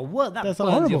 oh my word, that That's burns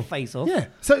horrible. your face off. Yeah.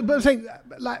 So, but I'm saying,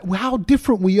 like, how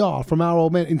different we are from our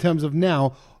old men in terms of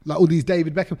now, like all these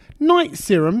David Beckham night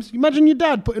serums. Imagine your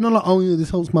dad putting on like, oh yeah, this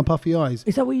helps my puffy eyes.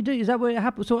 Is that what you do? Is that what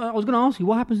happens? So I was going to ask you,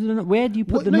 what happens to the? Where do you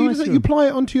put the No, nice you apply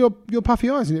it onto your puffy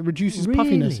eyes and it reduces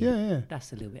puffiness. Really? Yeah.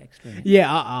 That's a little bit extreme. Yeah,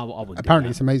 I would. Apparently,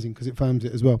 do it's amazing because it firms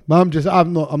it as well. But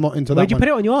I'm not into that. Where'd you put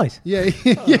it on your eyes? Yeah.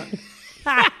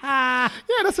 Yeah,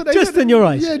 that's what they Just said. on your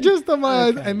eyes? Yeah, just on my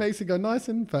eyes. It makes it go nice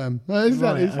and firm.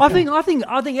 Exactly.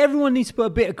 I think everyone needs to put a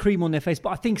bit of cream on their face, but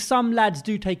I think some lads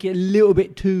do take it a little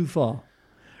bit too far.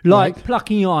 Like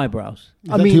plucking your eyebrows. Is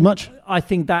that too much? I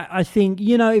think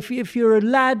if you're a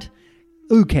lad,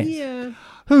 who cares? Yeah.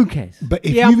 Who cares? But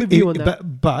if Yeah, I'm with you on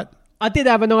that. But I did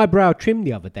have an eyebrow trim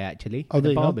the other day, actually. Oh, at there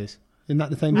the you go. barbers. isn't that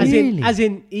the same As thing? Really?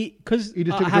 in, because You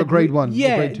just took it to a grade 1 or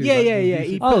Yeah, grade 2, yeah, like, yeah. you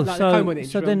He said. put like the comb on it.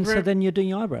 so then you're doing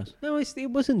your eyebrows. No,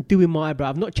 it wasn't doing my eyebrow.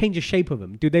 I've not changed the shape of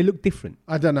them. Do they look different?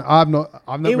 I don't know. I've not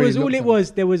It really was all looked it at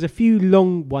was. There was a few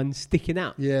long ones sticking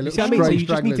out. Yeah, you little see what I mean? So you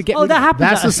just need stragglers. to get. Oh, rid that of happens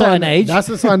That's at a certain age. That's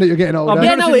the sign that you're getting older. them.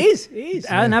 Yeah, no, it is. It is. It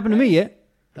hasn't happened to me yet.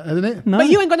 Isn't it? No. But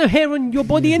you ain't got no hair on your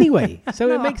body anyway,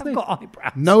 so it makes I've no. got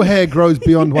eyebrows. No hair grours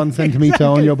beyond 1 centimeter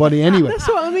on your body anyway. That's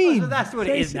what I mean. That's what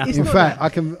it is now. It's In not fact, that. I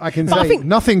can But I say think-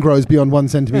 nothing grows beyond 1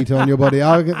 centimeter on your body.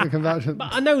 I can vouch. But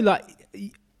I know, like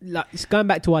it's going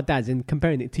back to our dads and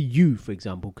comparing it to you, for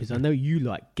example, because I know you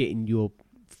like getting your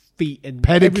feet and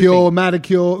Pedicure, everything.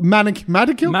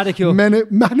 manicure,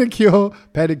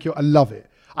 pedicure. I love it.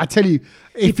 I tell you,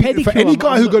 if See, for pedicure, any I'm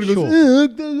guy who not goes,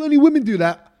 only women do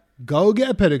that. Go get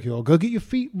a pedicure. Go get your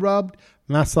feet rubbed,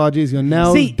 massages, your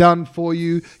nails See- done for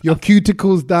you, your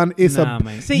cuticles done. It's Nah,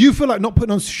 mate. See- you feel like not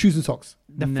putting on shoes and socks.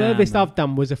 The Nah, furthest man. I've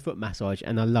done was a foot massage,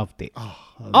 and I loved it.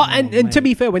 And to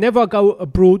be fair, whenever I go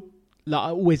abroad, like I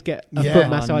always get a Yeah. foot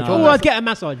massage, no. or I get a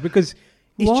massage because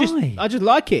it's Why? I just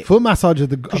like it Foot massage are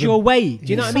the because you're away. Do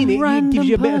you know what I mean? Some It random gives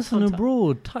you a bit of person contact.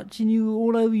 abroad touching you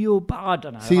all over your butt. I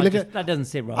don't know. See, look at- that doesn't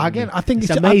sit right. Again, with me. I think It's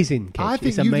it's amazing, I Kev. think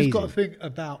It's you've amazing. just got to think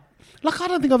about. Like, I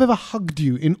don't think I've ever hugged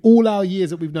you in all our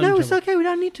years that we've known No, each it's other. okay. We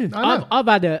don't need to. I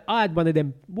know. I had one of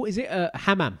them. What is it?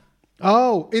 Hammam.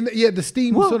 Oh, the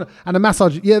steam What? sort of and a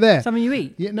massage. Yeah, there. Something you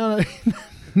eat. Yeah, no.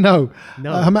 No.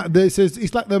 No.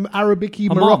 It's like the Arabic-y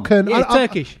Hammam. Moroccan. Yeah, it's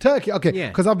Turkish. Turkey, okay. Yeah.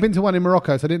 Because I've been to one in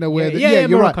Morocco, so I didn't know where. Yeah, you're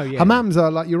Morocco, right. yeah. Hammams are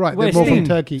like, you're right. Where They're more steam, from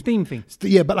Turkey. steam thing.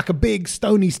 Yeah, but like a big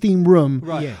stony steam room.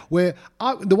 Right. Yeah. Where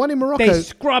the one in Morocco. They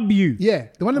scrub you. Yeah,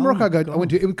 the one in Morocco I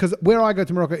went to, because where I go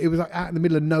to Morocco, it was like out in the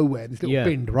middle of nowhere, this little Yeah.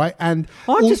 bend, right? And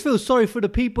I all- just feel sorry for the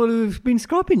people who've been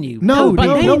scrubbing you. No,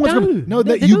 but they no one's don't. gonna, no.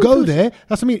 They That you don't go feel- there.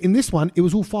 That's what I mean. In this one, it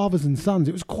was all fathers and sons.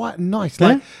 It was quite nice.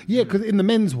 Like, yeah, because in the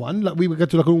men's one, like we would go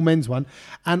to like an all men's one,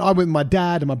 and I went with my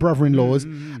dad and my brother-in-laws,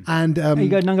 and You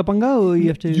go Nangapanga or you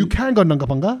have to. you can go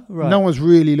Nangapanga. Right. No one's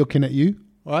really looking at you.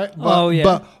 Right? But, Oh, yeah.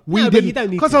 But we No, but didn't. you don't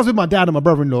need Because to. I was with my dad and my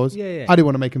brother-in-laws, Yeah. I didn't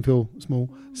want to make him feel small.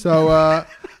 So,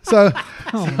 Do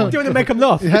you want to make them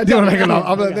laugh? yeah, I didn't want to make him laugh.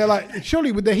 I'm like, they're like,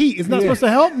 surely with the heat, isn't that supposed to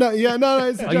help? No, yeah, no.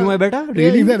 It's Are you my better?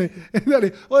 Really? Yeah,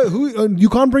 exactly. Well, you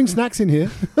can't bring snacks in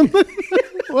here.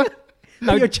 What?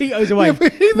 Put your Cheetos away.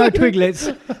 No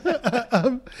Twiglets.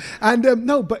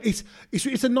 No, but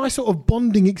it's a nice sort of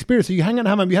bonding experience. So you hang out in the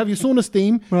hammam, you have your sauna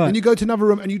steam, Right. and you go to another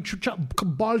room and you chuck a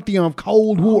balti of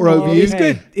cold water over you. It's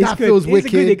good. It's That good. feels It's wicked.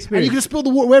 a good And experience. you can spill the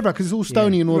water wherever because it's all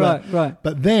stony and all Right, that. right.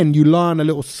 But then you lie on a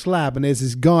little slab and there's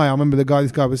this guy. I remember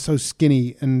this guy was so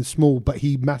skinny and small, but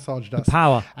he massaged us.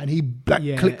 Power. And he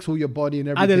clicks all your body and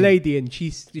I everything. had a lady and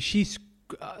she's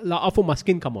like I thought my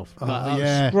skin come off.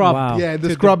 yeah. Scrub. Wow. Yeah, the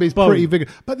to scrub is bone. pretty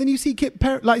vigorous. But then you see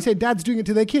like you said, dads doing it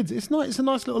to their kids. It's nice. It's a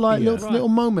nice little little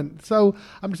moment. So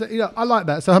I'm just I like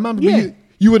that. So Hammam,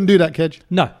 you wouldn't do that, Kedge.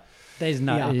 No, there's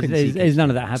no, Yeah, I couldn't see there's none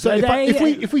of that happening.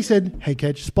 So if we said, hey,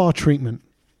 Kedge, spa treatment,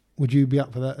 would you be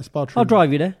up for that? A spa treatment? I'll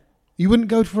drive you there. You wouldn't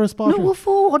go for a spa No, treatment? what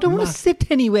for? I don't want to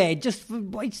sit anywhere. Just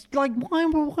it's like why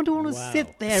do I want to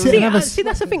sit there? Sit and have a See,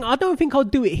 that's the thing. I don't think I'll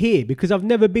do it here because I've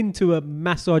never been to a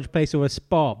massage place or a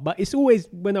spa. But it's always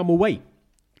when I'm away.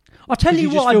 I'll tell you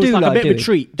It just what I feels do like a bit of a doing.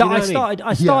 treat. Do you know what I mean?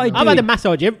 I started I've had a doing.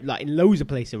 massage in loads of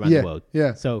places around Yeah, the world.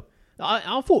 yeah. So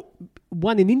I thought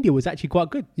one in India was actually quite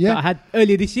good. Yeah. That I had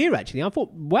earlier this year. Actually, I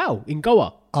thought, wow, in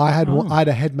Goa. I had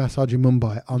a head massage in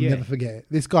Mumbai. I'll Yeah. never forget it.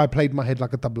 This guy played my head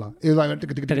like a tabla. It was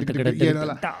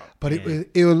like, but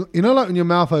it was, like when your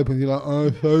mouth opens, you're like, oh,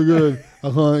 it's so good. I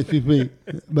can't actually speak.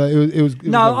 But it was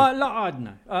No, lovely. I don't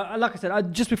know. Like I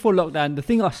said, just before lockdown, the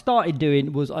thing I started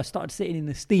doing was I started sitting in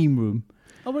the steam room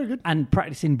Oh, very good. and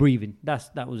practicing breathing.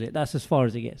 That was it. That's as far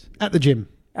as it gets At the gym.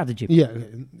 at the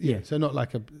gym. Yeah. So not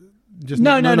like a just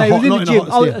No, not it was in the a gym.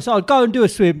 hot steam. So I'd go and do a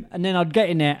swim, and then I'd get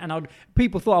in there, and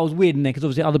people thought I was weird in there because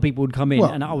obviously other people would come in,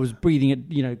 Well- and I was breathing it,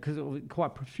 because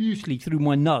quite profusely through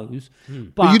my nose.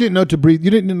 But you didn't know to breathe. You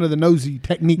didn't know the nosy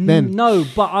technique then. No,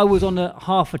 but I was on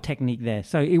half a technique there,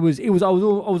 so I was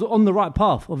on the right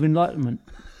path of enlightenment.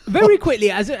 Very quickly,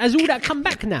 has all that come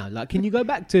back now? Like, can you go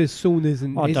back to saunas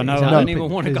and? I don't know. is that I don't open? even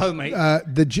want to go, mate.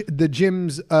 The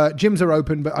gyms are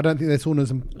open, but I don't think there's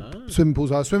saunas and swimming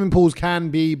pools are. Swimming pools can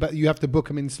be, but you have to book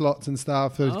them in slots and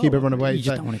stuff to keep everyone away. You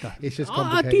just don't wanna go. It's just I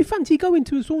complicated. do fancy going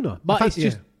to a sauna, but it's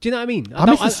just. yeah. Do you know what I mean? I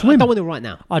miss the swim. I don't want it right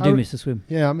now. I do miss the swim.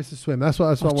 Yeah, I miss the swim. That's what I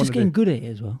I was want just to getting do. good at it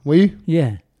as well. Were you?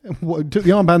 Yeah. What, took the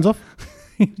armbands off?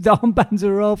 The armbands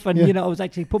are off, and Yeah. I was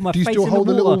actually putting my Do you face still in hold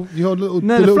the the water. little? You hold little.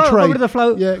 No, the the little float. tray. I've got rid of the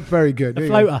float. Yeah, very good. The There you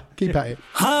go. floater. Keep at it.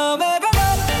 हाँ मैं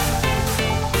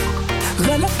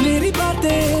गलत मेरी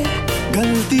बातें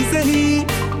गलती से ही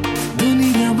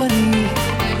दुनिया बनी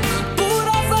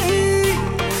पूरा सही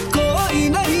कोई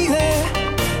नहीं है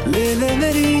ले ले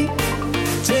मेरी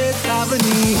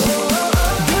चेतावनी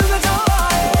दिल में जो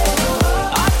आए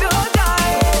आज हो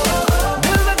जाए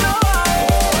दिल में जो आए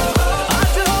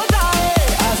आज हो जाए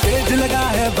आज स्टेज लगा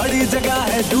है बड़ी जगह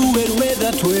है do it with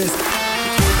a twist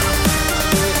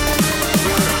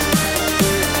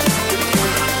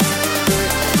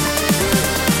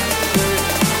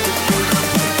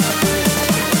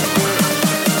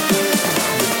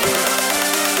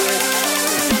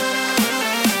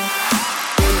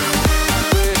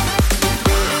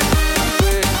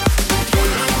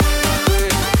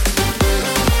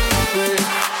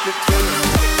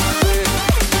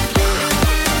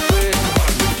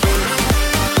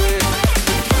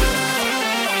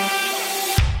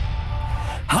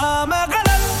हाँ मैं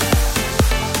गलत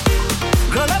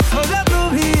हो जा तू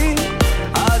भी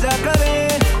आजा करे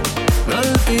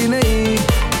गलती नहीं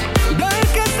डर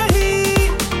के सही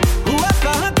हुआ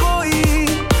कहाँ कोई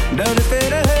डरते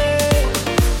रहे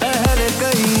पहले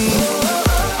कहीं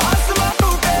आसमां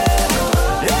टूटे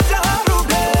ये जहां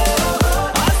रूठे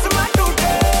आसमां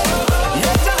टूटे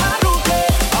ये जहां रूठे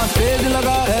और स्टेज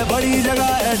लगा है बड़ी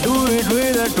जगह है do it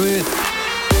with a twist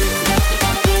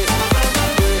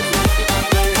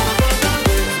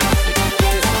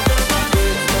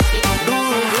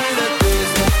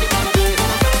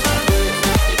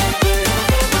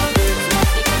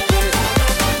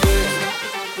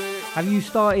Have you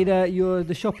started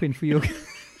the shopping for your?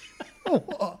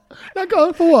 Now go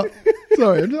on for what?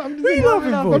 Sorry, I'm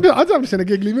just in a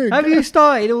giggly mood. Have you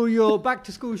started all your back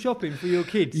to school shopping for your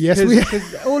kids? Yes, we have.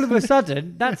 Because all of a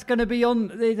sudden that's going to be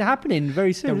it's happening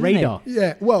very soon. The isn't radar. it?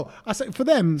 Yeah. Well, I say for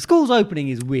them. School's opening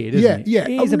is weird, isn't it? Yeah.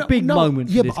 It is a big moment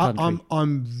for this but country.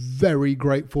 I'm very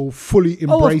grateful, fully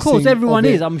embracing. Oh, of course, everyone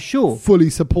of it, is, I'm sure. Fully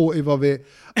supportive of it.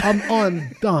 I'm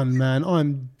done, man.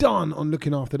 I'm done on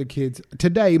looking after the kids.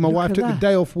 Today, my wife at took the that.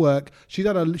 day off work. She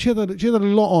had a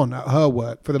lot on at her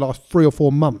work for the last 3 or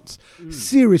 4 months.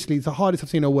 Seriously, it's the hardest I've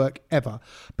seen her work ever.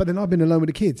 But then I've been alone with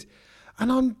the kids.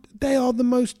 And they are the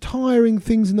most tiring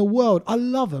things in the world. I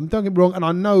love them, don't get me wrong. And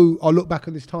I know I'll look back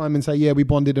on this time and say, yeah, we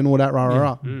bonded and all that, rah, rah,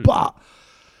 rah. But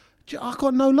I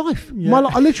got no life.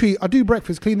 I do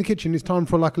breakfast, clean the kitchen. It's time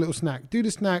for like a little snack. Do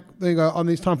the snack. There you go. And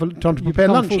it's time to prepare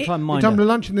lunch. Full-time minder. Time for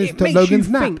lunch, and there's It makes Logan's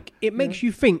you nap. think. It makes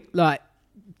you think like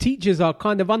teachers are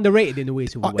kind of underrated in a weird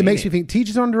sort of way. It makes innit? you think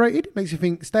teachers are underrated. It makes you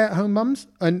think stay-at-home mums,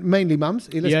 and mainly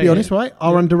mums, let's be honest, right,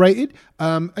 are underrated.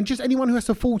 And just anyone who has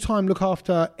to full-time look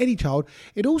after any child.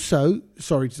 It also,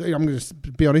 I'm going to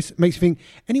be honest, makes you think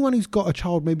anyone who's got a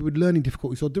child maybe with learning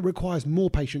difficulties or that requires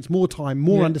more patience, more time,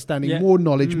 more understanding, more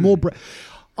knowledge, more...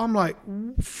 I'm like,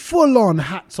 full on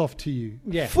hats off to you.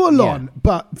 Yeah. Full on.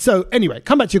 But so anyway,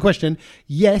 come back to your question.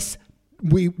 Yes,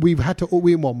 we've had to.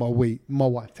 My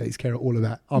wife takes care of all of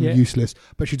that. I'm useless,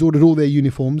 but she's ordered all their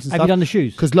uniforms. And Have you done the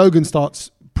shoes? Because Logan starts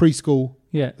preschool,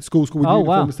 school with uniform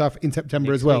wow. and stuff in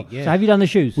September Next as well. week, yeah. So have you done the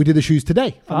shoes? We did the shoes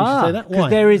today. Funny you should say that. Why?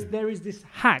 Because there is this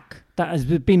hack that has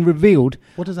been revealed.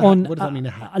 What does that? On What does that mean?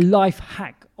 A hack? A life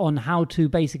hack on how to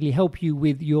basically help you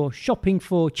with your shopping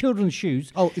for children's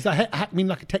shoes. Oh, is that hack mean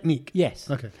like a technique? Yes.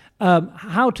 Okay.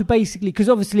 How to basically, because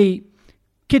obviously,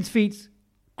 kids' feet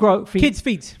grow. Kids'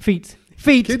 feet. Feet.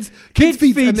 Kids'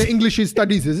 feet and the English is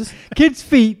studies, is this? Kids'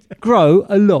 feet grow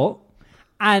a lot,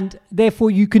 and therefore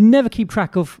you can never keep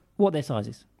track of what their size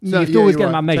is. So you have to always get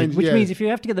them out measured, which means if you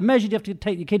have to get them measured, you have to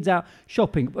take your kids out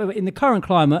shopping. In the current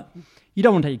climate, you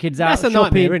don't want to take your kids out That's a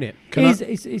shopping. nightmare, isn't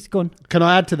it? It's gone. Can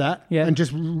I add to that? Yeah. And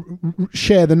just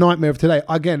share the nightmare of today?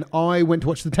 Again, I went to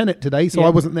watch the Tenet today, so I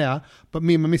wasn't there. But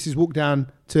me and my missus walked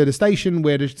down to the station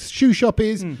where the shoe shop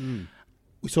is.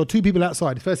 We saw two people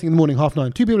outside. First thing in the morning,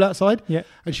 9:30. Two people outside. Yeah.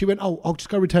 And she went, I'll just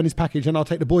go return this package and I'll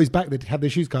take the boys back that have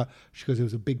their shoes cut. She goes, there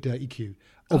was a big dirty queue.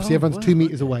 Obviously, everyone's 2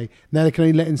 meters away. Now they can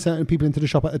only let in certain people into the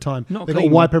shop at a time. Not They've got to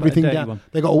clean wipe one, but a everything dirty down. one.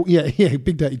 They got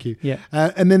big dirty queue. Yeah.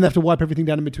 And then they have to wipe everything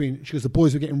down in between. She goes, the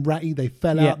boys were getting ratty. They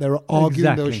fell out. They were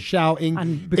arguing. They were shouting.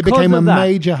 And it became a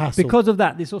major hassle. Because of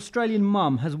that, this Australian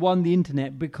mum has won the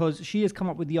internet because she has come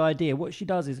up with the idea. What she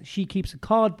does is she keeps a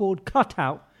cardboard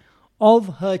cutout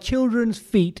of her children's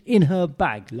feet in her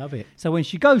bag. Love it. So when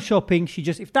she goes shopping, she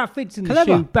just, if that fits in the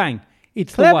Clever. shoe, bang,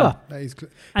 it's Clever. the one. That is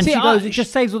And See, she goes, it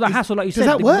just saves all the hassle, like you said.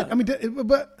 Does that work? I mean,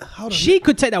 but hold on. She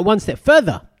could take that one step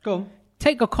further. Go on.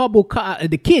 Take a cardboard cutout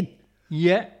of the kid.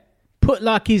 Yeah. Put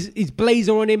like his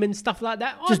blazer on him and stuff like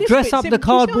that. Just this dress fits up him, the do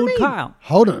you know what I cardboard mean? cutout.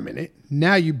 Hold on a minute.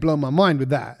 Now you blow my mind with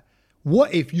that.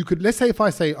 What if you could, let's say if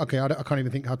I say, okay, I can't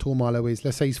even think how tall Milo is.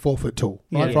 Let's say he's 4 foot tall.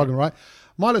 Right? Yeah. Right?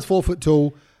 Milo's 4 foot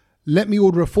tall. Let me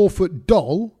order a 4 foot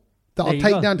doll that There I'll you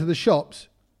take go. down to the shops,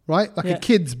 right? Like Yeah. a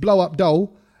kid's blow up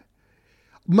doll.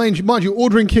 Mind you,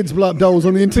 ordering kids blow up dolls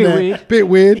on the internet, bit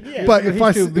weird. But if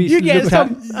I, You get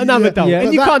another doll,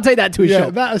 and you can't take that to a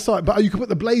shop. That aside, but you can put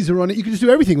the blazer on it. You can just do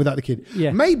everything without the kid.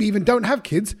 Yeah. Maybe even don't have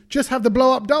kids. Just have the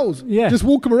blow up dolls. Yeah. Just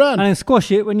walk them around. And then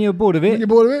squash it when you're bored of it. When you're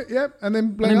bored of it, yeah, and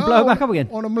then blow it back up again.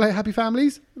 On them like happy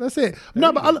families. That's it.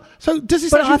 No, but so does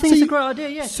this? But actually, I think it's a great idea,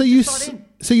 yeah. So Just start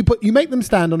you make them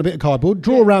stand on a bit of cardboard,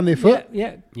 draw around their foot.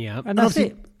 Yeah. Yeah. And that's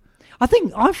obviously- it. I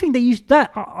think they used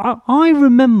that. I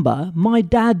remember my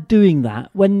dad doing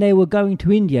that when they were going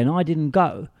to India and I didn't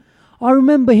go. I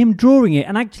remember him drawing it,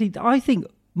 and actually I think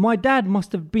my dad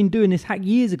must have been doing this hack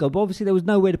years ago, but obviously there was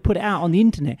no way to put it out on the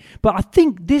internet. But I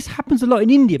think this happens a lot in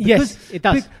India. Because, Yes, it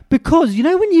does. Because you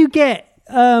know when you get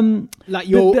Like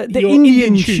your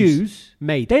Indian shoes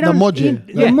made. They don't. Moje.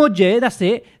 Moje. That's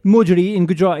it. Mojari in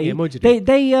Gujarati. Yeah, Mojari.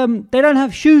 They don't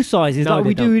have shoe sizes No, like they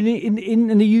we do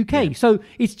in the UK. Yeah. So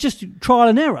it's just trial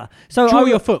and error. So Draw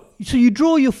your foot. So you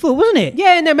draw your foot, wasn't it?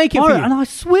 Yeah, and they make it for you. And I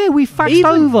swear we faxed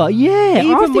over. Yeah, I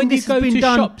Even think when you this go has been to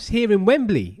done. shops here in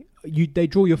Wembley, they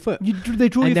draw your foot. They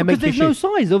draw And your they foot because make there's your no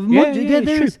shoe. size of Yeah, Moje. yeah,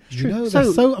 There it's is. true.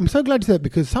 You know, I'm so glad you said that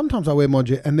because sometimes I wear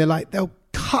Moje and they'll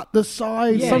cut the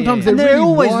size. Yeah, Sometimes and they're they're really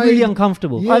always wide. really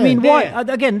uncomfortable. Yeah. I mean, Yeah.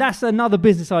 why? Again, that's another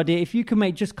business idea. If you can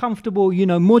make just comfortable,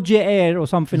 Moje Air or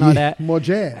something like that.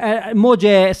 Moje. Moje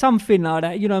Air, something like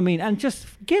that. You know what I mean? And just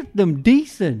get them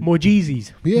decent. More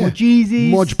Jeezys. Yeah. More Jeezys.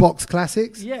 Modge Box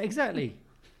Classics. Yeah, exactly.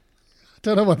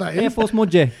 Don't know what that Air is. Force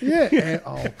Moje. Yeah.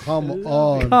 Oh, come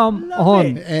on. Come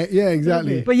on. Yeah,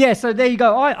 exactly. But yeah, so there you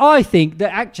go. I think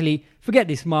that actually, forget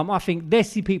this, Mum. I think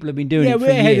Desi people have been doing Yeah, it for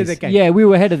we're ahead of years. the game. Yeah, we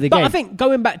were ahead of the But game. I think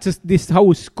going back to this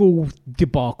whole school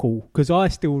debacle, because I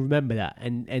still remember that,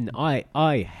 and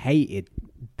I hated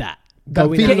that. That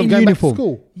Going feeling out- of in going uniform. back to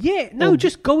school. Yeah, no,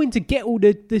 just going to get all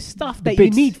the stuff that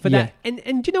bits, you need for yeah. that.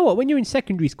 And do you know what? When you're in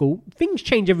secondary school, things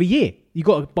change every year. You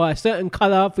got to buy a certain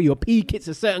colour for your PE kit's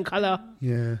a certain colour.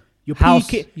 Yeah. Your house, PE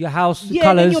kit, your house yeah,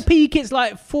 colours. then your PE kit's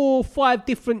like 4 or 5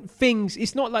 different things.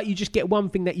 It's not like you just get one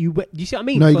thing that you wear. Do you see what I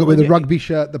mean? No, you But got with when the rugby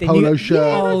shirt, the then polo you- shirt,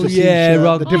 Yeah, Oh, the yeah, t-shirt,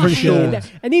 rugby the different shirt.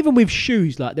 shorts. And even with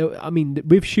shoes,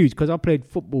 with shoes, because I played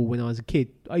football when I was a kid,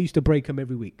 I used to break them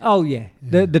every week. Oh yeah,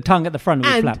 the tongue at the front of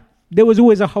the And flap. there was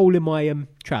always a hole in my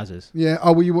trousers. Yeah.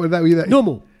 Oh, were you that?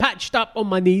 Normal, patched up on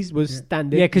my knees was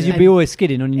standard. Yeah, because you'd be always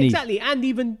skidding on your knees. Exactly, and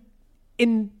even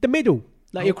in the middle,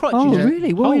 like your crotch. Oh,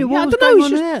 really? What was going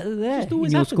on there Just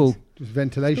always in your happens. school? Just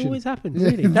ventilation. It always happens,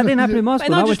 really. That didn't happen in my school.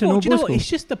 And I went to thought, normal school. It's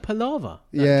just a palaver.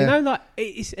 Yeah. You know, like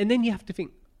it's, and then you have to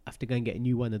think, I have to go and get a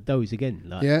new one of those again.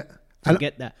 Like, Yeah. to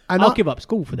get that. I'll give up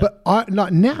school for that. But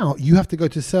like now, you have to go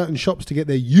to certain shops to get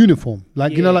their uniform.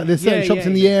 Like you know, like there's certain shops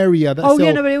in the area that. Oh sell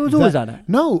yeah, no, but it was always like that.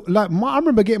 No, like I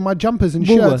remember getting my jumpers and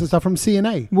Woolworths. shirts and stuff from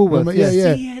CNA. Woolworths,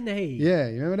 yeah. CNA. Yeah,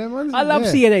 you remember them ones? I love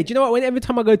CNA. Do you know what? Every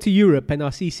time I go to Europe and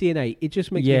I see CNA, it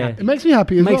just makes me happy. It makes me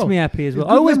happy as well. Makes me happy as well.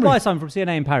 It's I always good buy memory. something from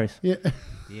CNA in Paris. Yeah.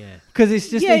 Yeah. Because it's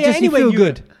just, you anyway, feel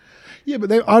good. Yeah,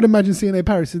 but I'd imagine CNA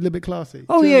Paris is a little bit classy.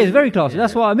 Oh yeah, it's very classy.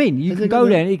 That's what I mean. You Has can it got go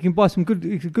the- there and you can buy some good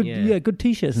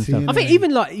t-shirts and stuff. CNA. I think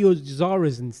even like your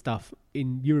Zara's and stuff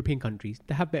in European countries,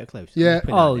 they have better clothes. Yeah. Let's put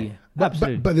it out there.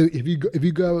 Absolutely. But if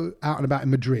you go out and about in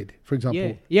Madrid, for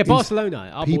example, Yeah,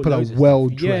 Barcelona. I bought people are loads of well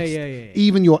stuff. dressed. Yeah.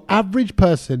 Even your average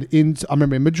person I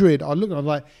remember in Madrid, I looked and I was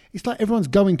like, it's like everyone's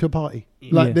going to a party.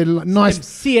 Like Yeah. they're like nice,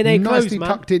 CNA clothes, nicely man.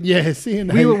 tucked in. Yeah,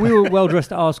 CNA. we were well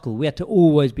dressed at our school. We had to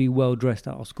always be well dressed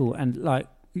at our school, and like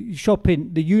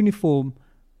shopping, the uniform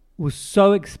was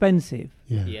so expensive.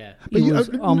 Yeah. But It was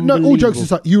no, all unbelievable. jokes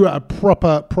aside, you were at a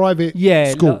proper private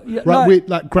school, right? With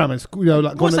like grammar school,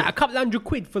 like What's that? A couple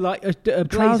 £100 for like a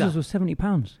Trousers blazer? were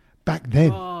 £70 back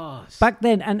then. back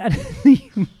then, and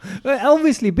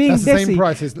obviously being That's the Desi, same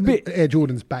price as Air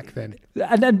Jordans back then.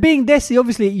 and being Desi,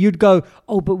 obviously you'd go,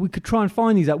 oh, but we could try and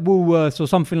find these at Woolworths or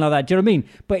something like that. Do you know what I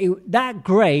mean? But that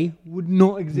grey would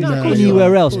not exist No, of course anywhere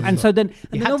not. else. Of course And so then, You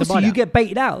and then had to buy obviously you that. get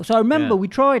baited out. So I remember Yeah. we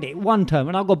tried it one term,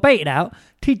 and I got baited out.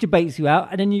 Teacher baits you out,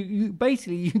 and then you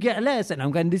basically you get a letter saying, "I'm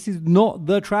going. This is not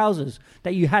the trousers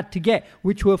that you had to get,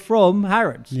 which were from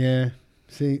Harrods." Yeah.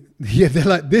 See, yeah, they're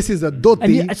like, this is a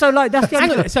doti. And so like that's the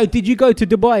Hang other. on, so did you go to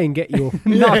Dubai and get your...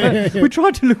 No, we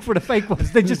tried to look for the fake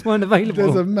ones. They just weren't available.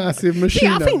 There's a massive machine.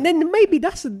 Yeah, I think then maybe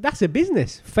that's a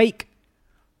business. Fake.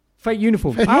 fake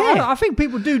uniform. Yeah. I think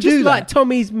people do Just do like that.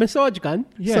 Tommy's massage gun.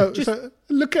 So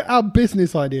look at our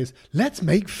business ideas. Let's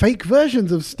make fake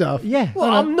versions of stuff. Yeah. Well,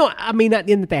 I'm not... I mean, at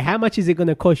the end of the day, how much is it going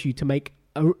to cost you to make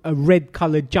a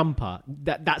red-coloured jumper?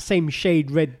 That same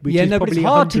shade red, which is but probably it's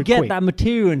hard to get £100. that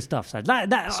material and stuff. So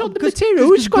that It's not the 'cause- material,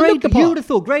 because it's got to look the you part. would have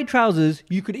thought grey trousers,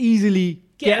 you could easily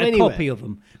get them a anywhere. copy of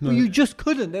them. But you just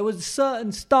couldn't. There was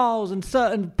certain styles and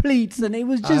certain pleats, and it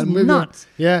was just I'm with you. nuts.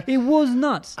 Yeah. It was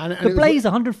nuts. And The it was blazer,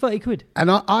 130 quid. And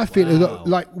I feel as though,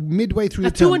 like midway through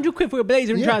That's the term, £200 for a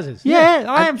blazer and Yeah. trousers. Yeah,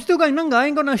 I am still going longer. I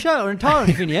ain't got no shirt or a tie or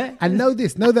anything yet. and know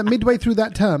that midway through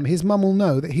that term, his mum will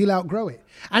know that he'll outgrow it.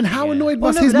 And how annoyed Well,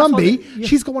 must no, his that's mum what be? the- yeah.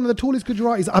 She's got one of the tallest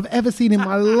Gujaratis I've ever seen in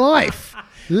my life.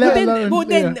 Well,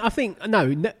 then I think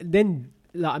then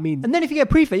like I mean And then if you get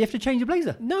prefect, you have to change your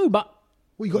blazer. no, but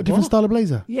Well, you got a different style of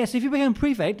blazer. Yes, if you become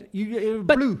prefect, you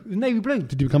But- blue, navy blue.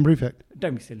 Did you become prefect?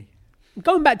 Don't be silly.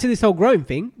 going back to this whole growing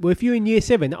thing, well, if you're in year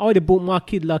 7, I'd have bought my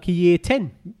kid like a year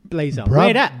 10 blazer. Bruv,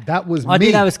 Wear that. That was I me.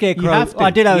 did have a You scarecrow. have to. I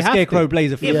did have You a have scarecrow to.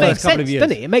 blazer for It the makes first couple sense, of years.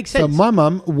 doesn't it? It makes So sense. my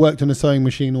mum worked on a sewing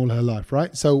machine all her life,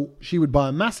 right? So she would buy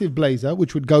a massive blazer,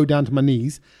 which would go down to my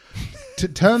knees. To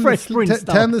turn Fresh Prince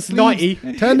style. turn the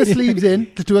sleeves in,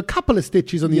 to do a couple of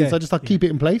stitches on the Yeah. inside, just like keep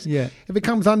it in place. Yeah. If it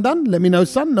comes undone, let me know,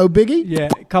 son. No biggie. Yeah,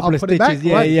 a couple I'll of put it back, stitches.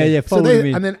 Yeah, right? yeah. So Follow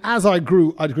me. and then as I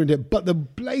grew, I'd grow into it. But the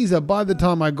blazer, by the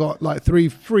time I got like three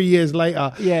years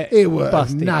later, Yeah, it was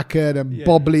busted. knackered and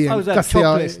bobbly I and was that gussy.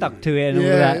 chocolate stuck to it and all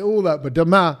that. all that. But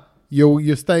Dama,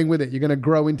 you're staying with it. You're going to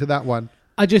grow into that one.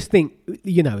 I just think,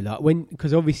 like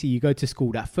because obviously you go to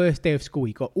school, that first day of school,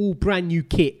 you got all brand new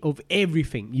kit of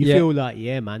everything. You Yeah. feel like,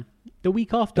 yeah, man. The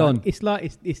week after, Done. it's like,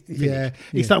 it's finished. Yeah,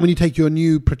 it's like when you take your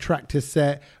new protractor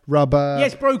set, rubber. Yeah,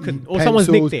 it's broken, or pencils, someone's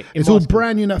nicked it in It's all basketball.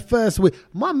 brand new in that first week.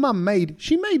 My mum made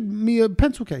me a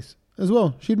pencil case as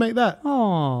well. She'd make that.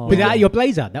 Oh, Without your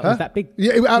blazer, that Huh? was that big.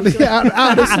 Yeah, out of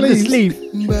the sleeve.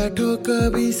 बैठो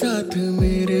कभी साथ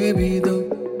मेरे भी दो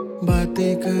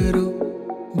बातें करो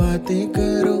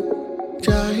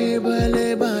चाहे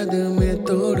भले बाद में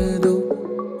तोड़ दो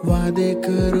वादे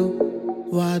करो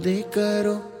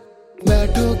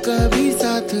बैठो कभी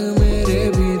साथ मेरे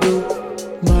भी दो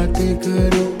बातें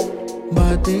करो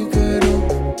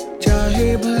चाहे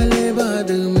भले बाद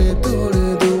में तोड़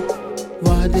दो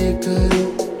वादे करो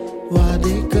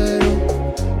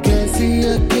कैसी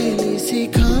अकेली सी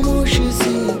खामोश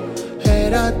सी है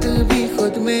रात भी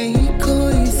खुद में ही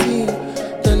खोई सी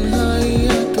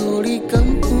तन्हाइयाँ थोड़ी कम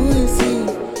हुई सी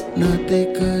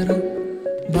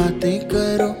बातें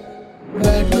करो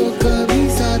बैठो कभी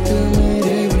साथ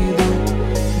मेरे भी दो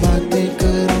बातें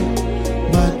करो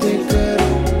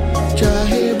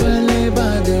चाहे भले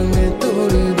बाद में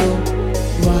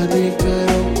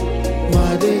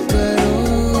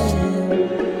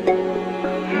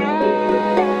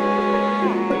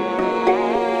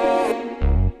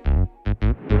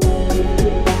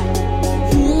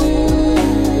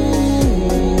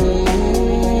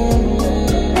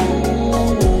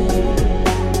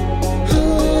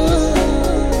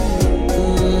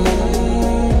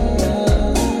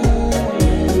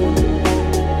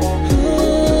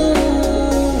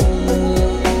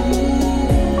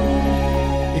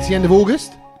the end of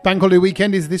August. Bank holiday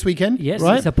weekend is this weekend. Yes,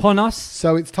 right? it's upon us.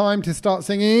 So it's time to start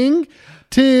singing.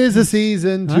 'Tis a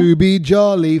season to be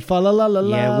jolly. Fa la la la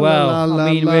la. Yeah, well, la,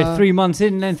 I mean, la. we're 3 months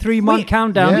in and 3-month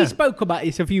countdown. We spoke about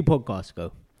this a few podcasts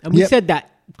ago. And we said that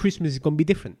Christmas is going to be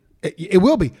different. It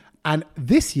will be. And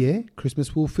this year,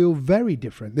 Christmas will feel very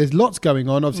different. There's lots going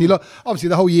on. Obviously,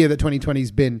 the whole year that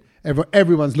 2020's been,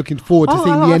 everyone's looking forward to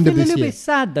seeing the end of this year. I feel a little bit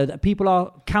sad, though, that people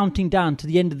are counting down to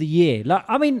the end of the year. Like,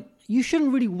 I mean, you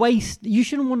shouldn't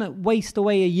want to waste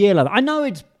away a year like that. I know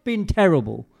it's been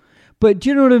terrible. But do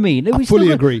you know what I mean? I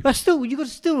fully agree. But still, you've got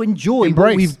to still enjoy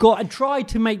what we've got and try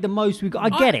to make the most we've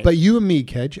got. I get it. But you and me,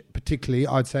 Kedge, particularly,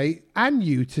 I'd say, and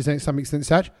you to some extent,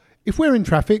 Satch, if we're in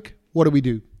traffic, what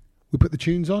do? We put the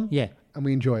tunes on, and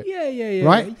we enjoy it. Yeah.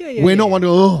 Right? Yeah, we're not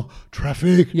wondering,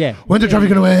 traffic. Yeah. When's the traffic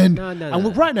going to end?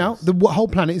 No. Right now, the whole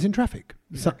planet is in traffic.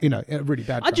 So, really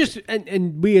bad.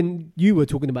 And we and you were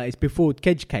talking about this before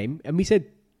Kedge came, and we said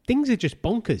things are just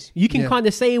bonkers. You can kind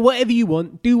of say whatever you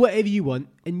want, do whatever you want,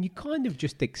 and you kind of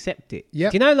just accept it. Yeah.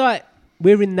 Do you know, like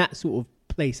we're in that sort of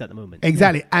place at the moment.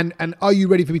 Exactly. And are you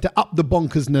ready for me to up the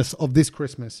bonkersness of this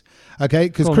Christmas? Okay,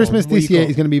 because Christmas this year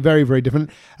is going to be very, very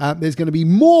different. There's going to be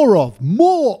more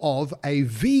of a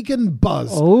vegan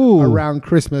buzz around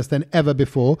Christmas than ever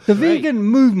before. The vegan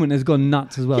movement has gone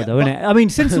nuts as well, though, isn't it? I mean,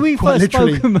 since we first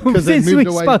spoken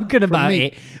about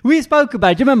it, we spoke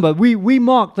about it. Do you remember? We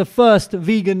marked the first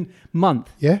vegan month.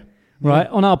 Yeah. Right,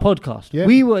 on our podcast. Yeah.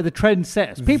 We were the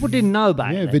trendsetters. People didn't know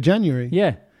about it. Yeah, January.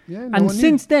 Yeah. Yeah, and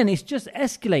since then, it's just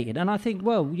escalated. And I think,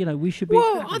 we should be.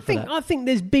 Well, I think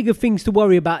there's bigger things to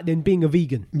worry about than being a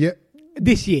vegan. Yeah.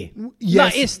 This year.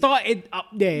 Yes. Like it started up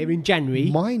there in January.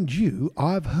 Mind you,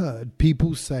 I've heard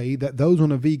people say that those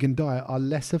on a vegan diet are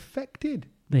less affected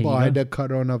by the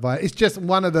coronavirus. It's just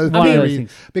one of those theories.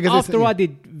 Because after I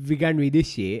did veganuary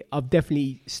this year, I've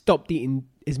definitely stopped eating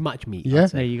as much meat. Yeah,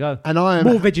 there you go. And I am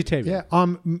more vegetarian. Yeah,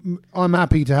 I'm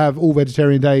happy to have all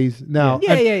vegetarian days now.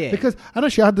 Yeah. Because and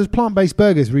actually, I had those plant-based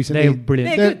burgers recently. They're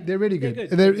brilliant. They're really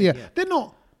good. They're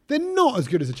not as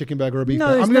good as a chicken burger or a beef No,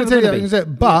 burger. I'm going to tell you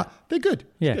that, but they're good.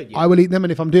 Yeah. I will eat them,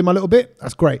 and if I'm doing my little bit,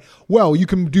 that's great. Well, you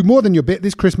can do more than your bit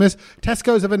this Christmas.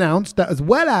 Tesco's have announced that as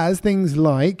well as things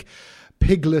like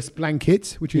pigless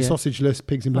blankets, which is sausageless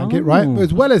pigs in blanket, right?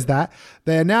 As well as that,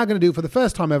 they're now going to do for the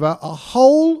first time ever a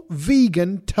whole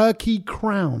vegan turkey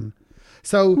crown.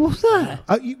 So what's that?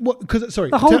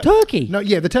 The whole turkey? No,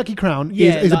 the turkey crown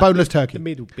is a boneless turkey. The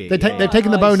middle bit. They've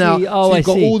taken the bone out, so you've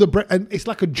got all the and it's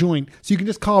like a joint, so you can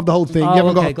just carve the whole thing. You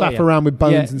haven't got to faff around with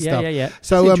bones and stuff. Yeah.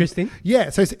 So it's interesting.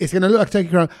 So it's going to look like a turkey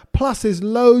crown. Plus, there's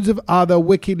loads of other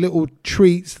wicked little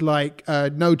treats like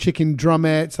no chicken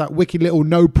drumettes, like wicked little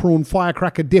no prawn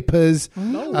firecracker dippers,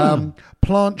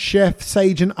 plant chef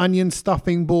sage and onion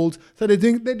stuffing balls. So they're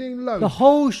doing loads. The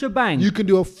whole shebang. You can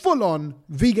do a full on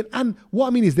vegan, and what I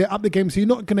mean is they're up the game. So you're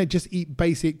not going to just eat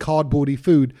basic cardboardy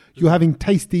food. You're having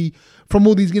tasty from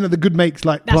all these, the good makes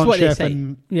like That's Plant Chef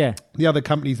and the other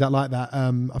companies that like that.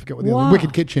 I forget what the other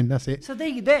Wicked Kitchen. That's it. So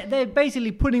they're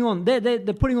basically putting on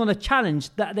a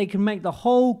challenge that they can make the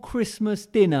whole Christmas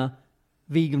dinner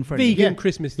vegan friendly. Vegan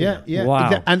Christmas dinner. Yeah.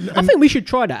 Wow. And I think we should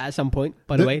try that at some point,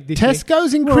 by the way.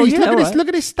 Tesco's increased. Look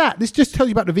at this stat. This just tells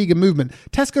you about the vegan movement.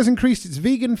 Tesco's increased its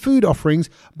vegan food offerings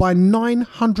by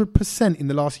 900% in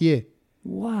the last year.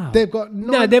 Wow. They've got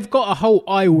they've got a whole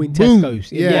aisle in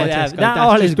Tesco's. Tesco. That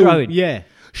aisle is growing. Yeah.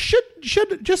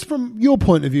 Should just from your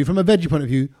point of view, from a veggie point of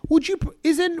view, would you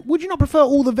not prefer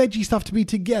all the veggie stuff to be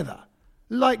together?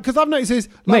 Like, because I've noticed this.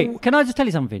 Mate, can I just tell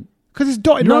you something? Because it's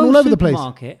dotted around all over the place. No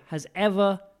supermarket has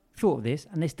ever thought of this,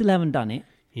 and they still haven't done it.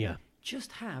 Yeah.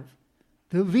 Just have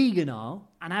the vegan aisle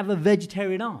and have a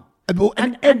vegetarian aisle.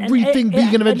 And everything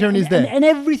vegan and vegetarian is there. And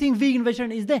everything vegan and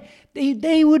vegetarian is there.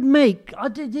 They would make...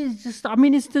 there's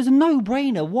a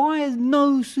no-brainer. Why has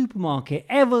no supermarket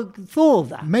ever thought of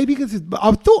that? Maybe because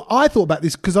I thought about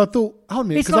this because I thought, hold on a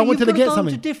minute, because I wanted to get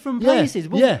something. To different places.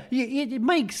 It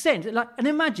makes sense. And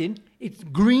imagine it's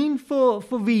green for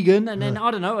vegan, and then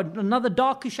I don't know, another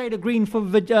darker shade of green for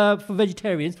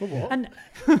vegetarians. For what? And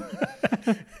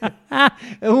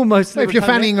almost. If you're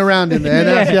fanning around in there,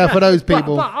 that's for those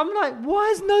people. But I'm like, why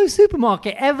has no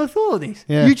supermarket ever thought of this?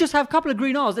 Yeah. You just have a couple of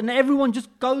green aisles, and everyone just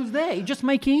goes there. You just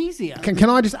make it easier. Can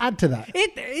I just add to that?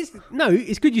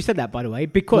 It's good you said that, by the way,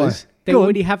 because they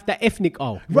already have the ethnic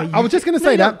aisle. Right, I was just going to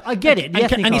say that. I get it.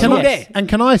 And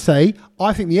can I say,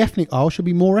 I think the ethnic aisle should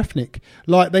be more ethnic.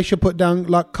 Like they should put down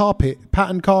like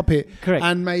patterned carpet, correct,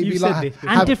 and maybe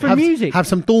and different music. Have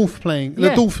some dolph playing, the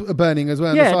dolph burning as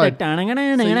well on the side. So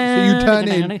you turn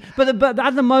in. But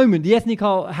at the moment, the ethnic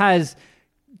aisle has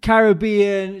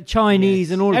Caribbean, Chinese,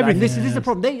 and all of that. This is the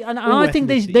problem. I think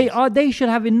they should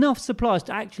have enough supplies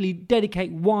to actually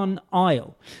dedicate one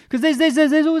aisle, because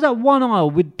there's always that one aisle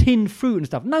with tinned fruit and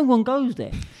stuff. No one goes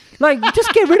there. Like,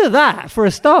 just get rid of that for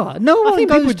a start. No one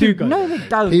goes to. No, they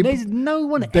don't. No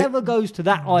one ever goes to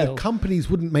that aisle. The companies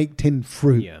wouldn't make tinned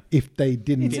fruit if they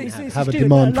didn't have a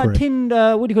demand for it. Tinned,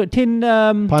 what do you call it? Tinned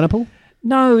pineapple.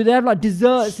 No, they have like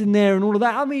desserts in there and all of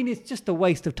that. I mean, it's just a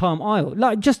waste of time aisle.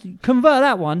 Like, just convert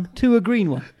that one to a green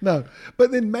one. No,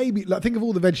 but then maybe like think of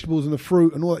all the vegetables and the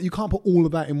fruit and all that. You can't put all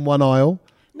of that in one aisle.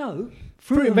 No,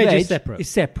 fruit and veg is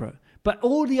separate. But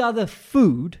all the other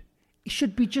food, it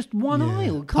should be just one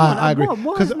aisle. Come on, I agree.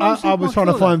 Because I was trying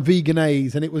to find vegan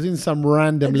A's and it was in some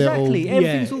random little.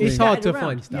 It's hard to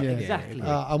find stuff. Yeah, exactly.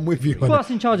 I'm with you. Put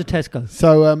us in charge of Tesco.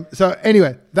 So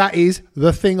anyway, that is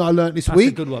the thing I learned this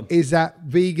week. That's a good one. Is that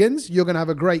vegans, you're going to have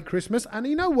a great Christmas. And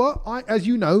you know what? As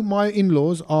you know, my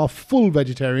in-laws are full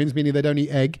vegetarians, meaning they don't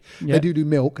eat egg. Yeah. They do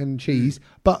milk and cheese.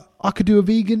 But I could do a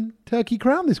vegan turkey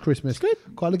crown this Christmas. Good.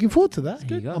 Quite looking forward to that.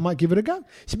 Good. I might give it a go.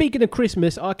 Speaking of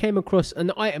Christmas, I came across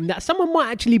an item that someone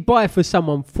might actually buy for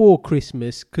someone for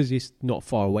Christmas, because it's not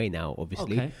far away now,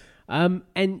 obviously. Okay.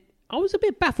 And I was a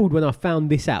bit baffled when I found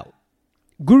this out.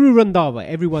 Guru Randava.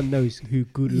 Everyone knows who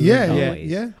Guru Randava is.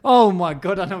 Yeah. Oh my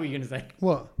God, I know what you're going to say.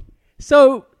 What?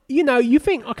 So, you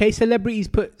think, okay, celebrities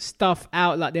put stuff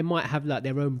out, like they might have like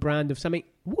their own brand of something.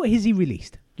 What has he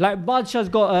released? Like Badshah's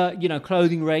got a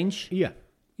clothing range. Yeah.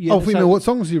 What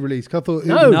songs he released? I thought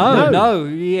no.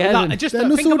 He hasn't. Like, just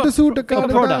think of a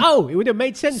product. Oh, it would have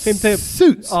made sense for him to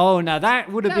Suits. Oh, no,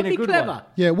 that would have been a good clever one.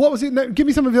 Yeah. What was it? No, give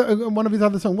me some of one of his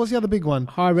other songs. What's the other big one?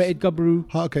 High Rated Gabru.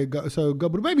 Okay, so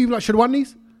Gabru. Maybe like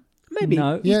Shadwanis. Maybe.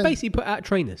 No. He's basically put out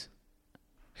trainers.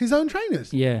 His own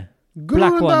trainers. Yeah.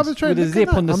 Guru Black ones with a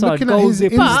zip on the side. I'm looking at his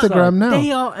Instagram now.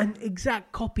 They are an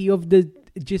exact copy of the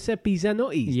Giuseppe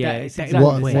Zanotti's. Yeah, exactly.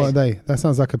 What are they? That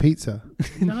sounds like a pizza.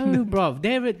 No, bro.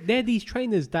 They're these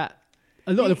trainers that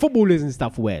a lot of the footballers and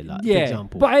stuff wear, for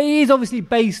example. But it is obviously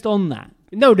based on that.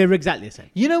 No, they're exactly the same.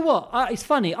 You know what? It's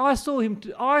funny. I saw him,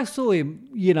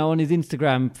 on his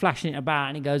Instagram flashing it about,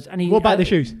 and he goes, what about the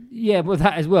shoes? Yeah, well,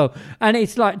 that as well. And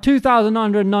it's like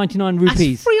 2,999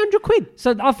 rupees. That's 300 quid.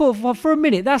 So I thought for a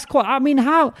minute, that's quite. I mean,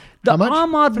 how much?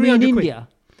 Aam Aadmi in India.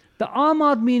 The Aam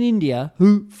Aadmi in India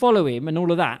who follow him and all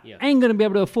of that ain't going to be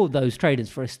able to afford those trainers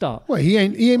for a start. Well, he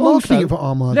ain't marketing it for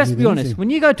Aam Aadmi. Let's be honest.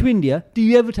 When you go to India, do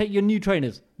you ever take your new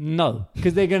trainers? No,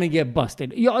 because they're going to get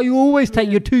busted. You always take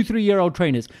your 2-3-year-old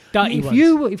trainers.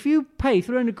 If you pay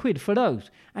 300 quid for those,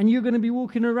 and you're going to be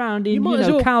walking around in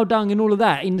cow dung and all of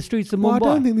that in the streets of Mumbai. I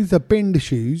don't think these are bin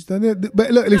shoes. But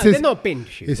look, they're not bin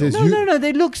shoes. No,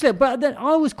 they look slick. But then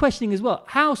I was questioning as well,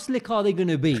 how slick are they going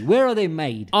to be? Where are they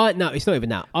made? No, it's not even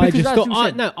that. I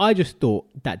just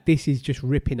thought that this is just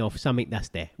ripping off something that's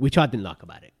there, which I didn't like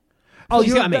about it. Oh,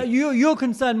 you're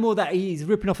concerned more that he's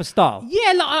ripping off a style.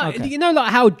 Yeah,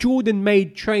 like how Jordan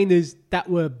made trainers that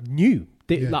were new,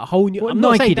 like whole new. Well, I'm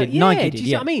not saying that. Do you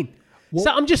see what I mean? What?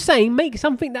 So I'm just saying, make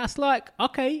something that's like,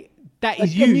 okay, that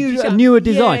is a newer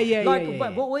design. Yeah.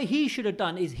 But what he should have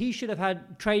done is he should have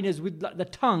had trainers with like the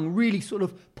tongue really sort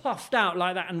of puffed out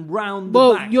like that and round the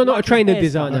back. Well, you're not a trainer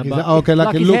designer. Like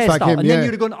it looks like him, and then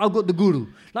you'd have gone, I've got the guru.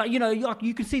 Like,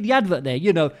 you can see the advert there.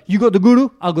 You got the guru,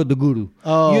 I got the guru.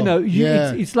 Oh,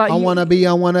 it's like... I want to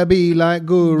be like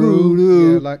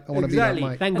guru. Yeah, like, I want to be like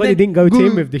Mike. Thank God he didn't go to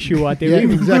him with the shoe idea.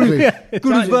 Yeah, exactly.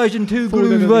 Guru's version 2,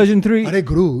 Guru's version 3. Are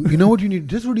guru, you know what you need?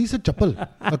 Just release a chappal,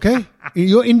 okay?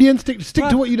 You're Indian, stick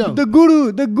to what you know. The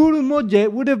guru moje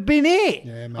would have been it.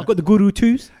 Yeah, I've got the guru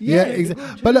twos. Yeah,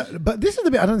 exactly. But this is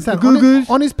the bit I don't understand.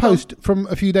 On his post from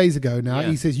a few days ago now,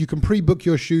 he says you can pre-book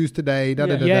your shoes today.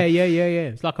 Yeah.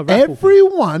 It's like a raffle.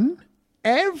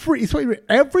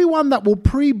 Everyone that will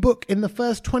pre-book in the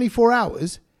first 24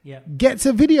 hours gets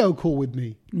a video call with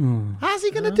me. How's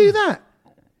he going to do that?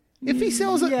 If he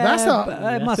sells it,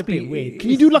 it must be weird. Can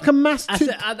you do like a mass? I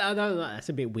don't know. That's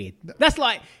a bit weird. That's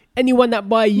like anyone that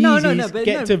buys Yeezys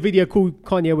gets a video called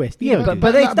Kanye West.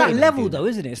 But it's that level though,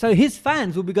 isn't it? So his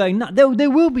fans will be going nuts. There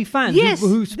will be fans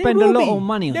who spend a lot of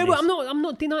money on this. I'm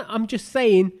not denying. I'm just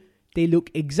saying they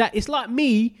look exact. It's like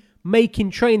me making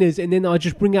trainers and then I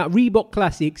just bring out Reebok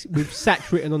Classics with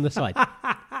Satch written on the side.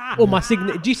 Or my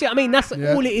signature. Do you see what I mean? That's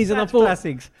all it is. And I thought...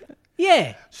 Classics.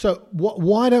 Yeah. So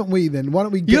why don't we then? Why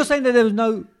don't we? You're saying that there was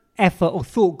no effort or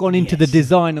thought gone into the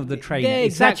design of the trainer.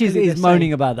 Exactly Satch is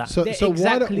moaning about that. So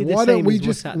why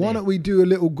don't we do a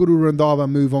little Guru Randava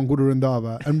move on Guru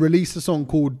Randava and release a song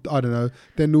called, I don't know,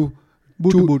 Tenu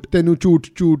Tenu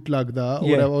choot lagda.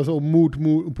 Yeah. Whatever. So moot,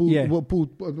 Yeah.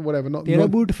 whatever. Not. Tera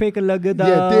boot fake lagda.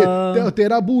 Yeah.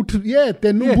 Tera boot. Yeah.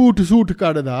 Tenu boot suit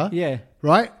karda. Yeah.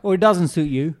 Right. Or it doesn't suit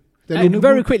you. And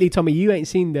very quickly, Tommy, you ain't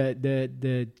seen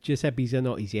the Giuseppe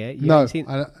Zanottis yet. You No. ain't seen,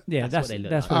 Yeah, that's what they look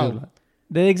that's like. what they look like.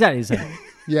 They're exactly the same.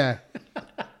 Yeah.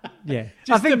 Yeah,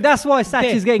 I think that's why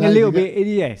Sachi's getting a little bit.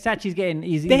 Yeah, Sachi's getting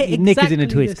his knickers in a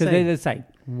twist because they're the same.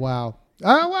 Wow.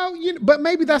 Well, but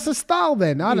maybe that's a style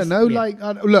then. I don't know. Yeah.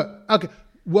 Like, look. Okay.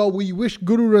 Well, we wish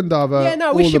Guru Randava. Yeah, no,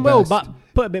 all wish the him well, best. but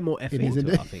put a bit more effort It is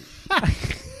into it, I indeed.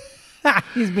 think.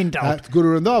 He's been told. That's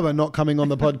Guru Randava not coming on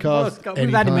the podcast We've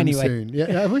had him anytime anyway. soon.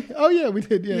 Yeah, have we? Oh yeah, we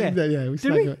did. Yeah, Yeah. we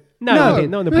Did we? No, he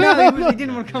didn't. No, He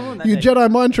didn't want to come on that You day. Jedi